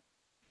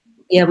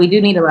 Yeah, we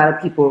do need a lot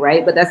of people,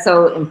 right? But that's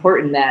so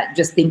important that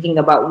just thinking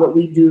about what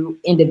we do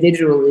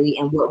individually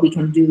and what we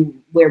can do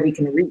where we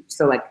can reach.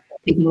 So like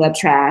picking up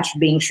trash,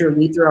 being sure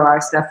we throw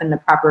our stuff in the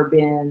proper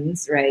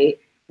bins, right?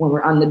 When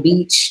we're on the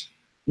beach,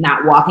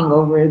 not walking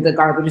over the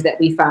garbage that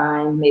we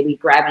find, maybe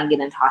grabbing it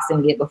and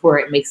tossing it before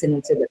it makes it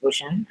into the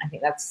ocean. I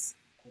think that's,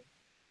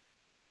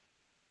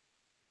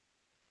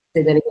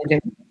 say that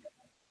again,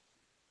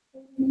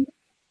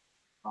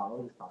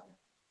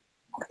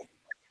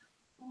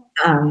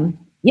 Jim.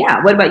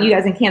 Yeah, what about you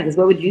guys in Kansas?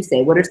 What would you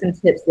say? What are some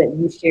tips that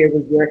you share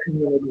with your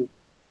community?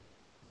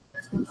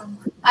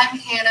 I'm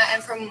Hannah,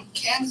 and from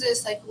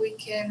Kansas, like we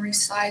can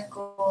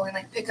recycle and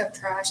like pick up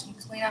trash and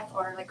clean up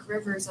our like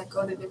rivers that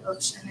go to the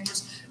ocean and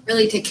just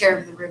really take care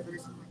of the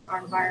rivers and our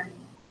environment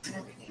and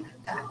everything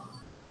like that.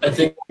 I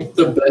think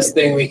the best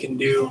thing we can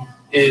do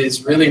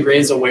is really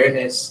raise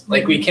awareness.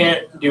 Like we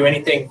can't do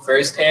anything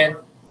firsthand,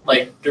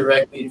 like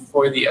directly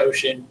for the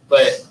ocean,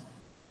 but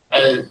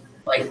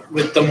like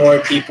with the more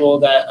people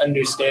that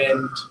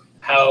understand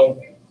how,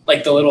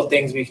 like the little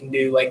things we can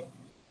do, like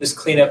just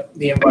clean up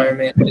the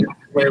environment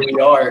where we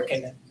are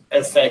can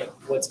affect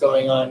what's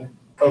going on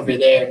over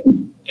there.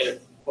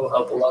 It will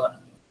help a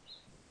lot.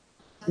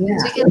 Yeah.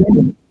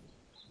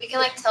 We can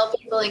like tell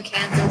people in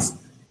Kansas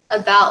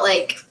about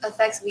like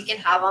effects we can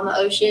have on the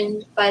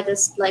ocean by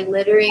just like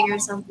littering or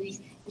something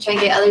and try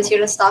and get others here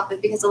to stop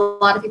it, because a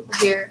lot of people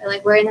here are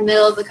like, we're in the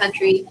middle of the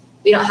country,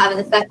 we don't have an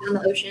effect on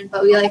the ocean,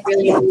 but we like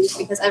really do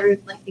because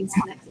everyone like thinks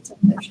connected to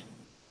the ocean.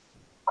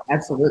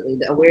 Absolutely.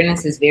 The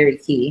awareness is very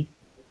key.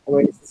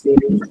 Awareness is very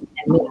key.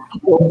 And many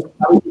people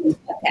probably do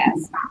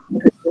podcasts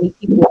because many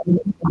people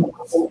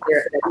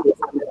their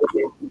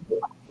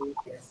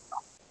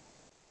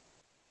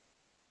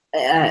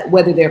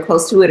whether they're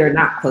close to it or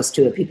not close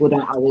to it, people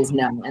don't always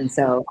know. And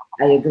so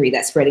I agree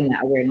that spreading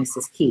that awareness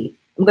is key.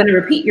 I'm going to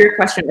repeat your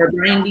question. Or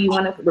Brian, do you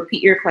want to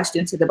repeat your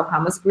question to the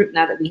Bahamas group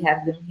now that we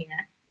have them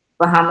here?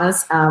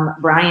 Bahamas,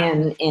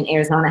 Brian in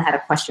Arizona had a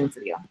question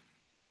for you.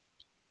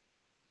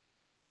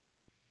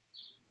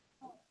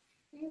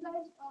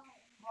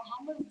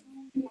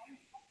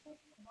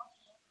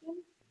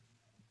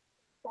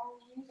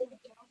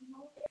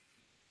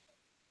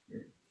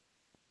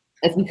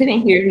 If you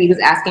couldn't hear, he was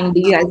asking,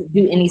 do you guys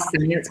do any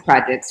science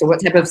projects, or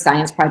what type of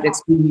science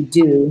projects do you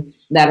do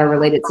that are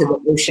related to the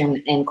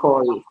ocean and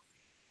coral reef?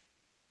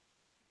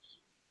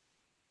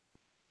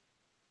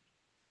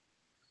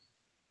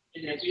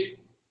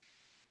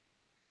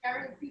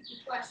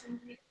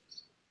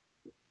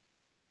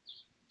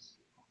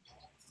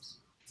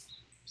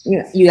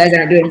 You guys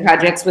aren't doing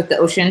projects with the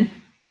ocean?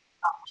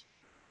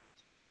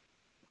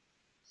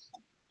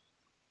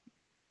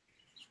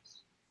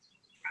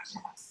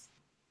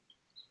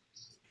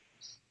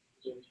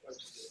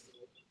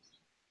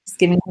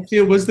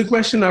 Yeah, was the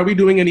question, are we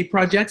doing any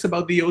projects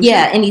about the ocean?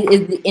 Yeah,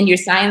 in your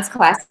science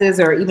classes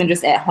or even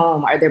just at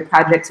home, are there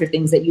projects or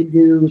things that you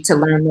do to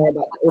learn more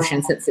about the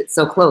ocean since it's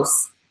so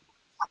close?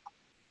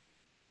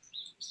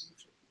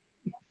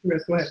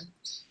 Yes, go ahead.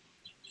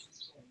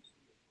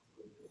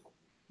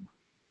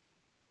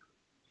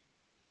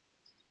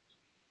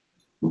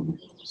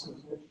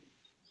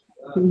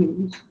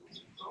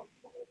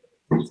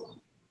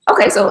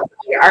 Okay, so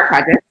your art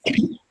project.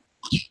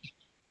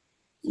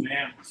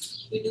 Ma'am.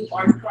 We do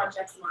art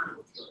projects now.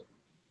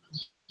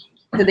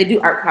 So they do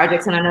art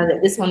projects, and I know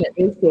that this one that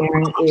they're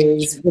sharing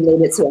is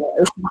related to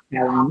our ocean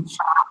challenge,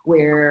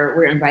 where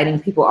we're inviting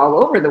people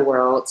all over the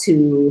world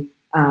to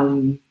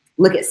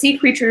look at sea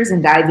creatures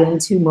and dive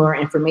into more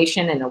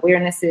information and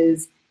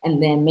awarenesses,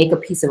 and then make a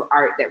piece of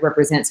art that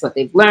represents what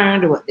they've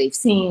learned or what they've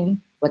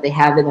seen, what they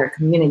have in their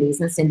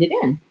communities, and send it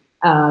in.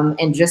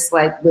 And just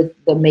like with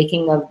the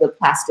making of the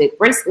plastic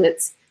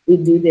bracelets, we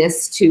do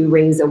this to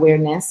raise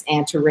awareness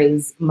and to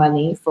raise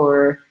money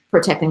for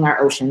protecting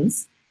our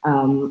oceans.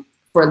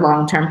 For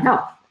long-term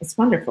health. It's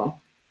wonderful.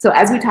 So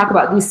as we talk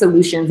about these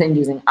solutions and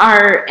using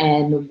art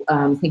and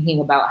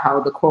thinking about how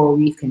the coral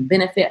reef can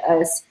benefit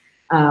us,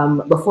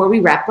 before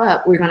we wrap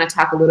up, we're going to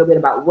talk a little bit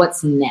about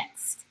what's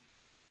next.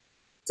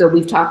 So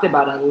we've talked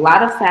about a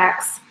lot of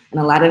facts and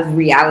a lot of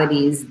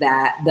realities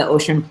that the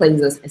ocean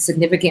plays a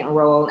significant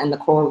role, and the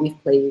coral reef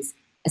plays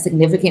a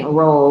significant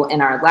role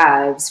in our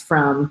lives,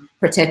 from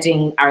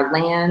protecting our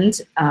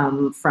land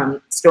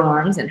from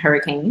storms and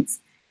hurricanes,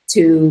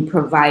 to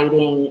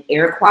providing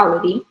air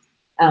quality.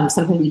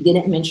 Something we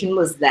didn't mention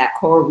was that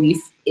coral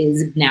reef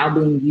is now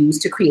being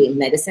used to create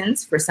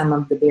medicines for some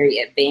of the very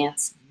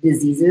advanced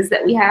diseases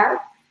that we have,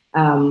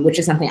 which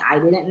is something I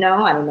didn't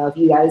know. I don't know if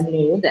you guys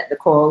knew that the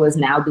coral is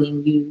now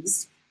being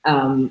used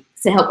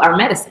to help our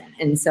medicine.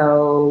 And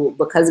so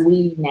because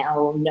we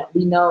now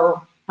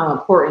know how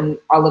important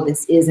all of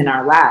this is in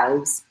our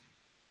lives,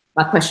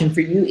 my question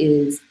for you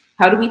is,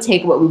 how do we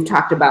take what we've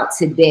talked about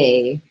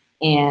today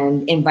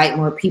and invite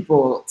more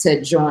people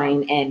to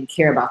join and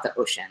care about the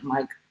ocean?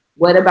 Like,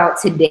 what about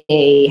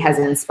today has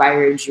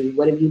inspired you?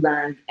 What have you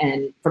learned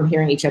and from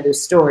hearing each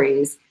other's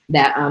stories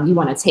that you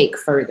want to take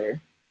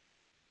further?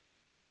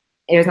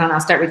 Arizona,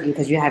 I'll start with you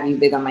because you have you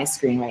big on my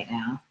screen right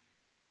now.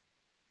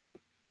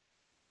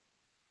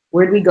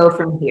 Where do we go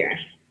from here?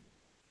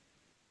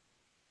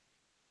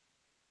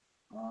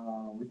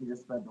 We can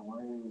just spread the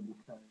word,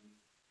 because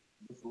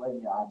just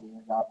letting your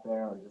ideas out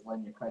there or just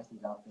letting your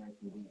questions out there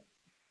can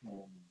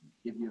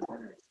give you a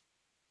better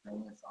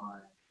experience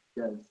on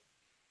just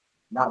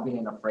not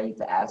being afraid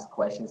to ask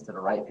questions to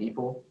the right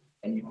people,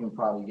 and you can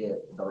probably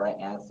get the right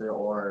answer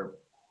or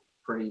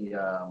pretty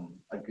a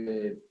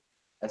good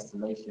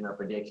estimation or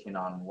prediction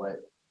on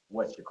what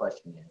your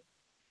question is.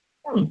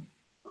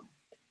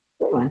 Good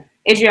one.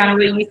 Adriana, what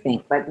do you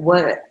think? Like,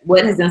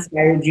 what has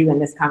inspired you in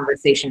this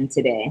conversation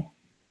today?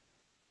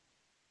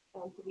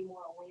 To be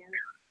more aware of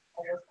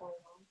what's going on.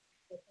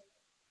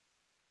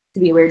 To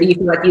be aware, do you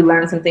feel like you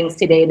learned some things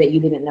today that you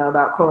didn't know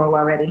about coral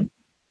already?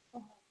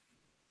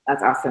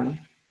 That's awesome.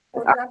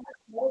 For example,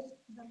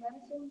 the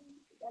medicine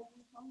that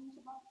you told me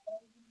about.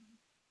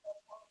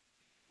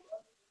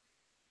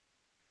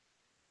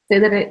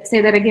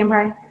 Say that again,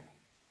 Brian.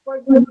 For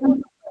example,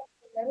 the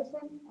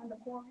medicine and the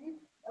coral reef,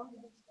 that was a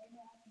big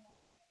statement.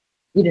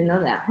 You didn't know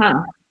that,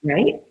 huh?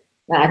 Right?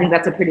 I think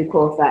that's a pretty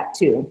cool fact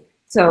too.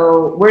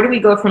 So where do we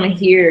go from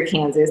here,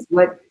 Kansas?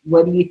 What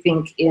do you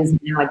think is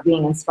like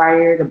being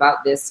inspired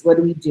about this? What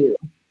do we do?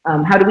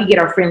 How do we get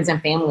our friends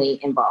and family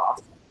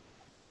involved?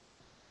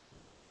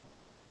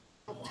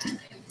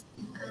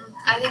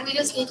 I think we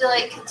just need to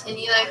like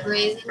continue like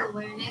raising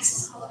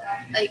awareness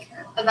like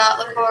about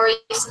the coral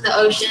reefs in the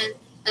ocean,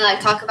 and like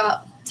talk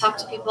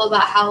to people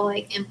about how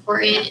like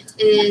important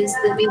it is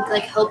that we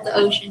like help the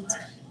oceans,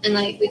 and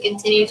like we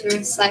continue to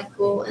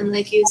recycle and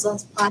like use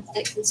less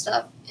plastics and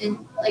stuff, and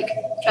like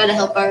try to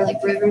help our like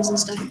rivers and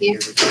stuff here,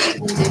 which we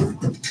can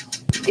do.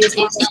 We just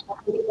need to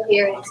help people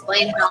here and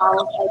explain how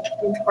like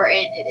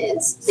important it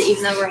is that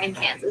even though we're in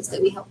Kansas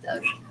that we help the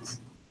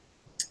oceans.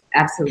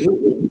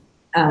 Absolutely.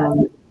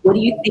 What do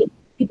you think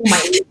people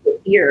might need to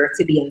hear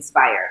to be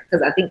inspired?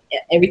 Because I think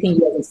everything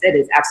you guys have said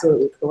is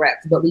absolutely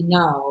correct. But we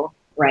know,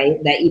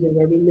 right, that even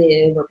where we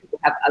live, or people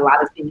have a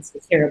lot of things to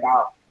care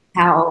about,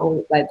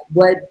 how, like,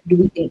 what do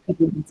we think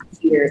people need to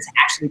hear to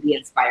actually be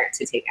inspired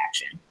to take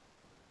action?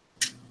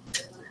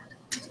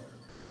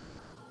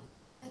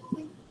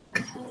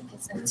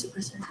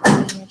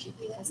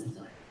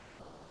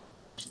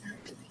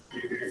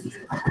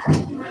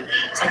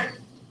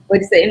 What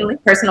did you say, Emily?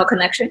 Personal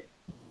connection?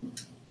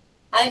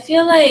 I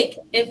feel like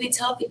if we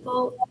tell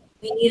people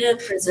we need to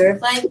preserve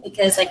life,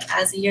 because like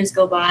as the years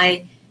go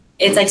by,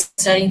 it's like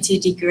starting to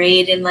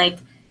degrade and like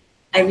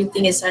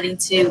everything is starting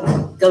to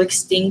go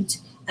extinct.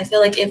 I feel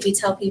like if we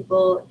tell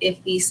people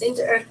if we save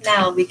the earth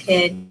now, we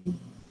can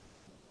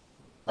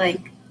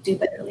like do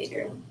better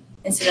later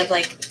instead of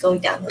like going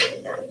down the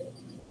road now.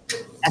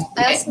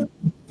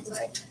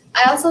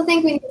 I also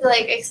think we need to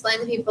like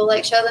explain to people,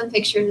 like show them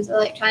pictures or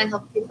like try and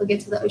help people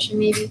get to the ocean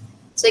maybe,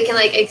 so they can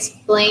like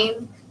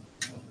explain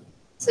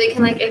so we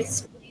can like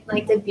explain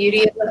like the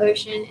beauty of the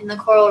ocean and the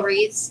coral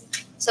reefs.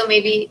 So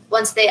maybe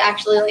once they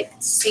actually like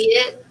see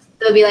it,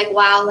 they'll be like,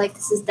 wow, like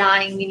this is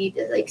dying. We need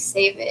to like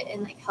save it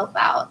and like help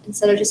out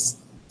instead of just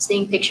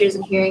seeing pictures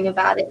and hearing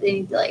about it. They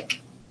need to like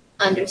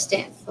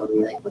understand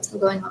fully like what's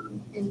going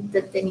on and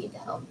that they need to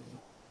help.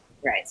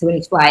 Right. So we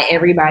need to fly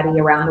everybody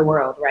around the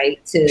world,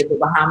 right, to the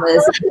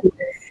Bahamas,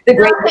 the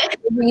Great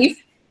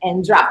Reef,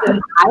 and drop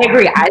them. I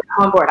agree. I'm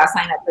on board. I'll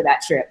sign up for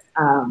that trip.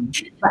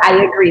 But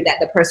I agree that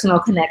the personal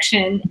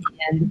connection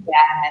and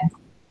that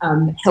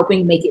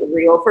helping make it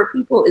real for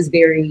people is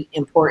very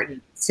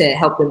important to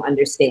help them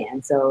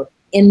understand. So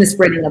in the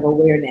spreading of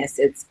awareness,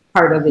 it's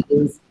part of it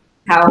is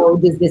how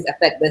does this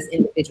affect this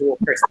individual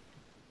person?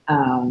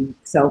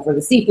 So for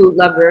the seafood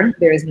lover,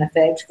 there's an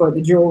effect. For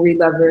the jewelry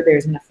lover,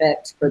 there's an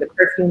effect. For the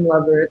perfume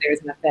lover,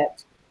 there's an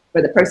effect.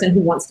 For the person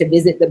who wants to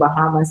visit the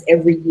Bahamas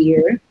every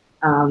year,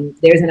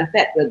 there's an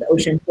effect that the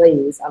ocean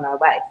plays on our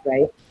life,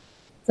 right?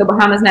 So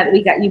Bahamas, now that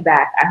we got you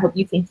back, I hope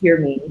you can hear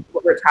me.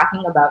 What we're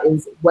talking about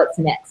is what's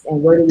next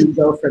and where do we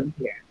go from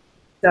here?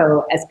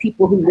 So as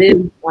people who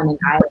live on an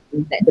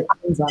island that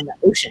depends on the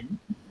ocean,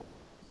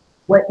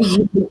 what do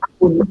you think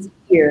people need to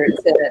hear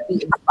to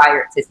be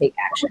inspired to take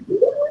action?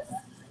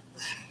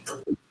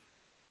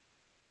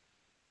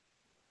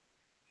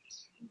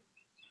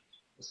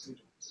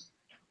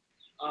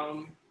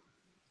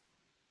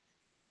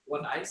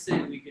 What I say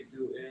we could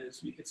do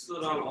is we could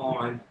slow down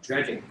on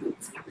dredging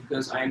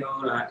because I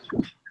know that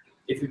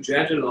if you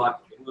dredge a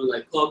lot, it will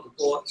like clog the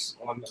ports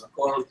on the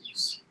coral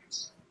reefs.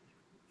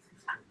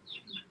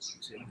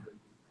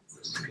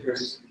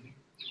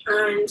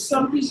 And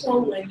some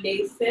people, when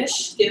they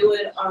fish, they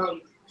would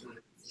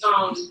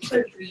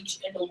put bleach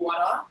in the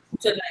water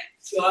to like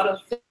draw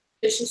the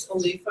fishes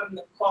away from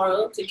the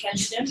coral to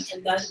catch them,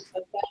 and that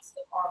affects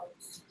the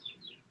corals.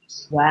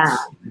 Wow.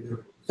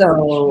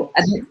 So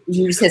I think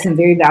you said some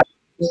very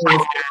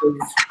valuable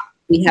things.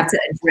 We have to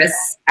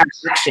address our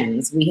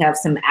actions. We have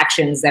some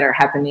actions that are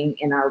happening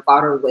in our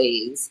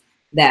waterways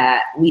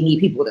that we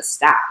need people to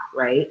stop,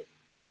 right?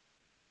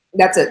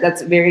 That's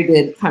a very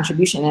good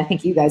contribution. I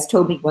think you guys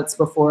told me once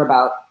before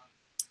about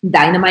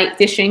dynamite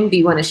fishing. Do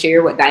you want to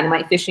share what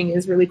dynamite fishing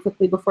is really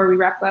quickly before we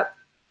wrap up?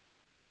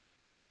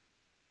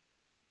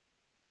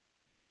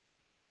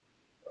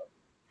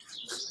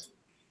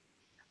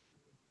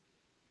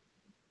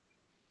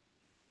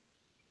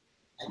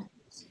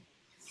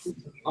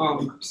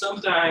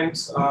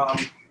 Sometimes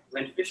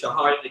when fish are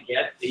hard to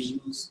get, they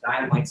use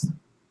dynamite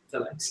to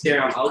like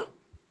scare them out.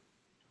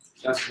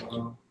 That's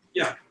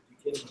yeah,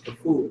 the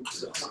food.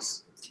 So.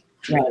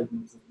 Right.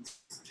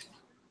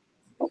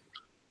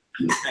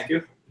 Thank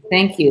you.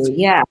 Thank you.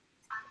 Yeah.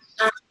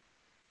 I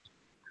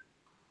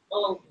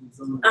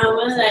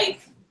was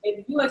like,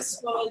 if you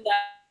explore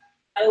that,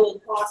 I will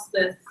cause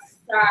the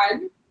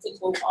sand to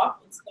go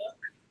up and stuff,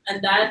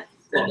 and that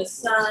when the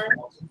sand,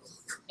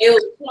 it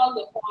will plug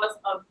the pores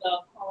of the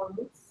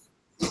corals.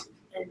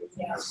 And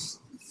yeah.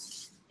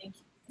 Thank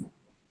you.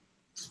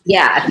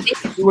 Yeah, I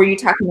think, were you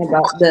talking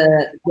about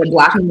the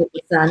blocking of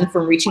the sun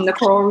from reaching the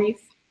coral reef?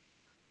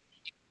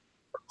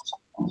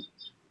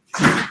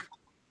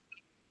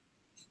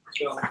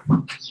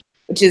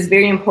 Which is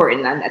very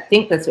important. I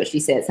think that's what she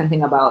said,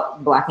 something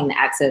about blocking the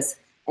access.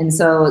 And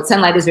so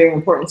sunlight is very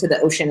important to the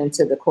ocean and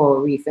to the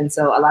coral reef. And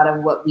so a lot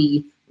of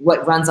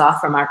what runs off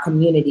from our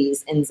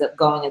communities ends up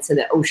going into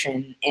the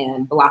ocean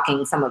and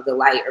blocking some of the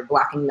light or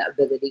blocking the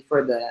ability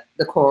for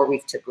the coral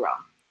reef to grow.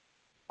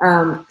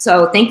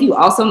 So thank you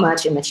all so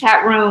much in the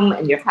chat room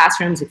and your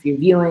classrooms if you're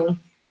viewing.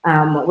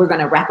 We're going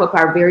to wrap up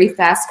our very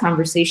fast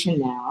conversation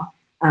now.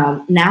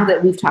 Now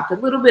that we've talked a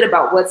little bit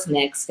about what's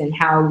next and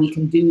how we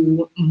can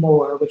do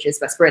more, which is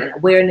by spreading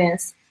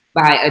awareness,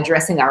 by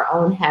addressing our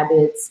own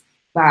habits,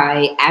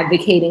 by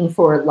advocating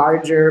for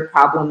larger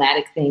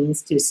problematic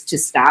things to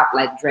stop,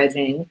 like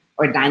dredging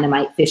or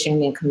dynamite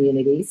fishing in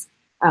communities.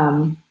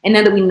 And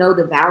now that we know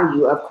the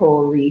value of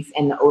coral reef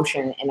and the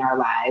ocean in our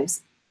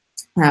lives,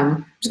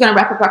 I'm just going to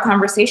wrap up our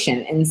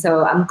conversation. And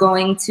so I'm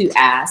going to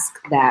ask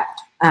that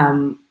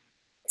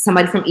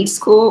somebody from each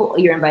school,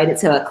 you're invited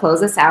to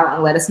close us out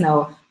and let us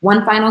know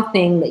one final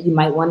thing that you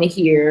might want to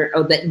hear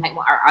or that you might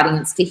want our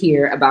audience to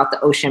hear about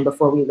the ocean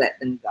before we let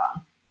them go.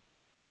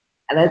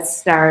 Let's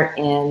start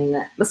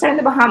in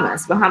the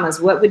Bahamas. Bahamas,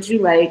 what would you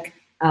like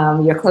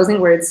your closing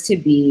words to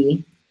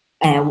be?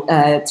 And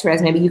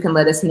Therese, maybe you can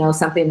let us know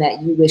something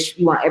that you wish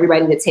you want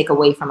everybody to take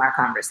away from our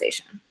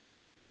conversation.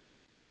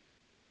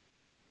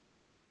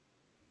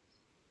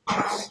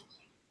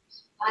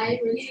 I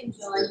really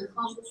enjoyed the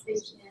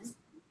conversation,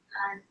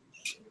 and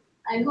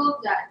I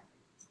hope that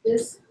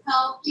this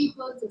help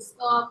people to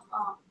stop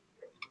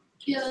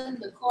killing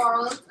the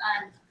corals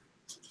and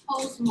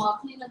host more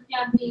cleanup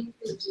campaigns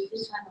to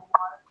reduce the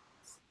water.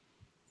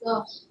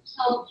 So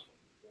help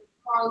the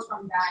corals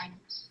from dying.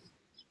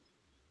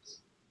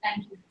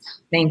 Thank you.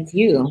 Thank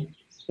you.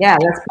 Yeah,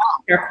 let's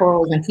protect our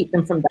corals and keep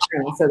them from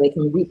dying so they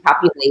can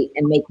repopulate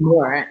and make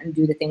more and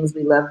do the things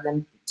we love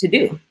them to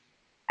do.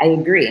 I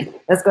agree.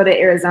 Let's go to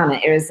Arizona.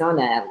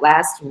 Arizona,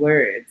 last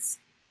words.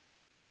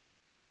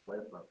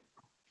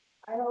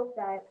 I hope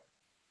that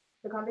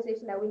the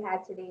conversation that we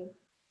had today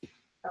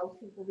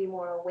helps people be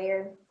more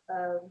aware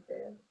of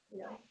the,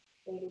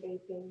 day-to-day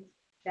things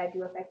that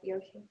do affect the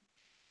ocean.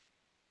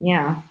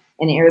 Yeah.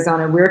 In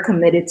Arizona, we're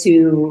committed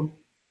to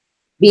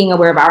being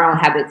aware of our own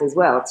habits as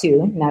well,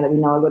 too, now that we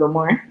know a little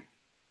more.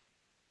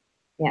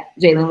 Yeah.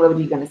 Jalen, what were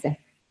you going to say?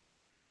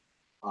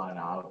 Oh,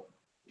 no.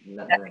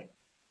 Nothing.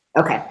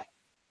 Okay.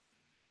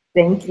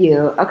 Thank you.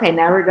 Okay,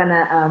 now we're going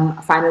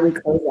to finally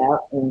close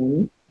out.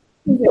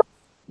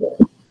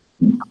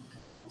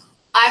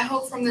 I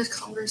hope from this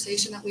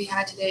conversation that we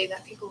had today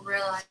that people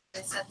realize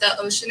that the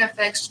ocean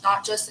affects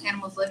not just the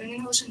animals living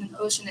in the ocean and the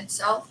ocean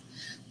itself,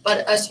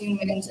 but us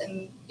humans.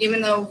 And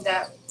even though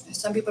that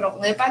some people don't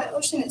live by the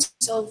ocean, it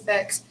still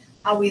affects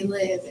how we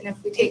live. And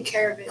if we take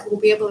care of it, we'll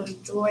be able to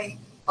enjoy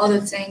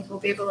other things. We'll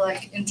be able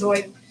to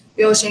enjoy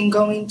the ocean,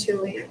 going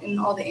to it, and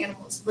all the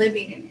animals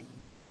living in it.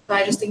 So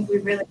I just think we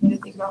really need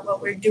to think about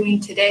what we're doing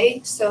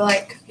today so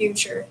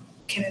future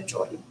can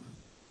enjoy it.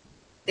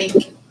 Thank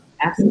you.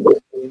 Absolutely.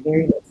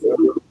 Very good.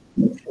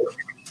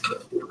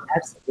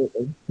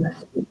 Absolutely.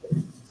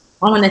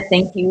 I want to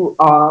thank you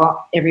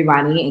all,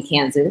 everybody in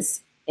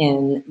Kansas,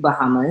 in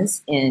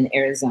Bahamas, in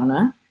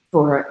Arizona,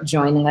 for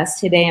joining us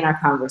today in our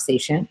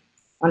conversation.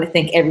 I want to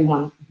thank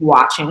everyone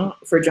watching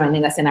for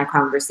joining us in our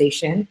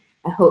conversation.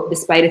 I hope,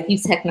 despite a few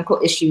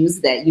technical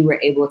issues, that you were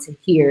able to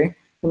hear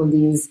some of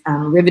these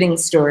riveting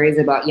stories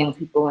about young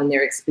people and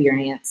their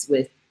experience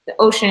with the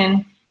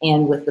ocean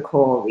and with the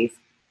coral reef.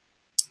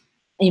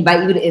 I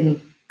invite you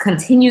to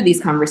continue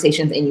these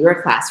conversations in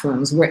your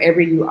classrooms,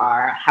 wherever you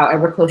are,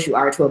 however close you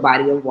are to a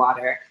body of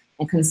water,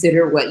 and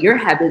consider what your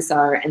habits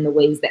are and the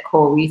ways that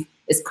coral reef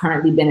is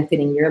currently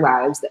benefiting your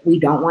lives that we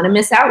don't want to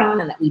miss out on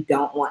and that we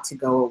don't want to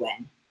go away.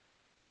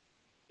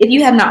 If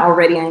you have not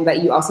already, I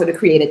invite you also to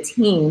create a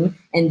team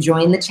and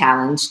join the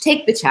challenge,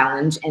 take the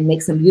challenge, and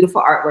make some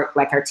beautiful artwork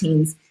like our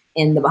teams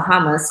in the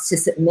Bahamas to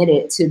submit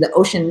it to the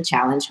Ocean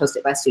Challenge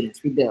hosted by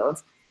Students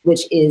Rebuild,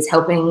 which is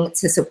helping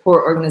to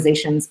support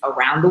organizations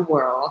around the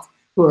world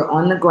who are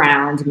on the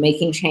ground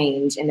making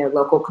change in their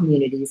local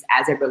communities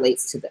as it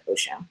relates to the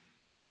ocean.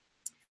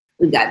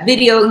 We've got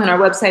videos on our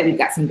website, we've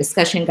got some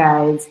discussion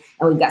guides,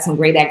 and we've got some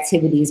great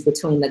activities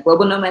between the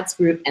Global Nomads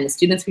group and the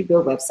Students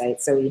Rebuild website.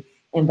 So we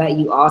invite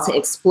you all to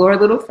explore a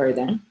little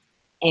further.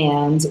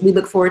 And we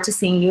look forward to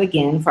seeing you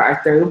again for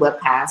our third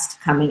webcast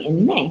coming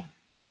in May.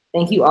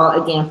 Thank you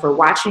all again for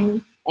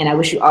watching, and I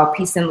wish you all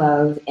peace and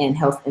love and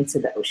health into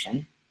the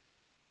ocean.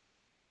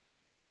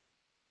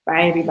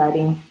 Bye,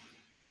 everybody.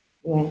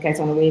 You guys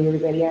want to wave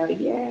everybody out?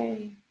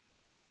 Yay.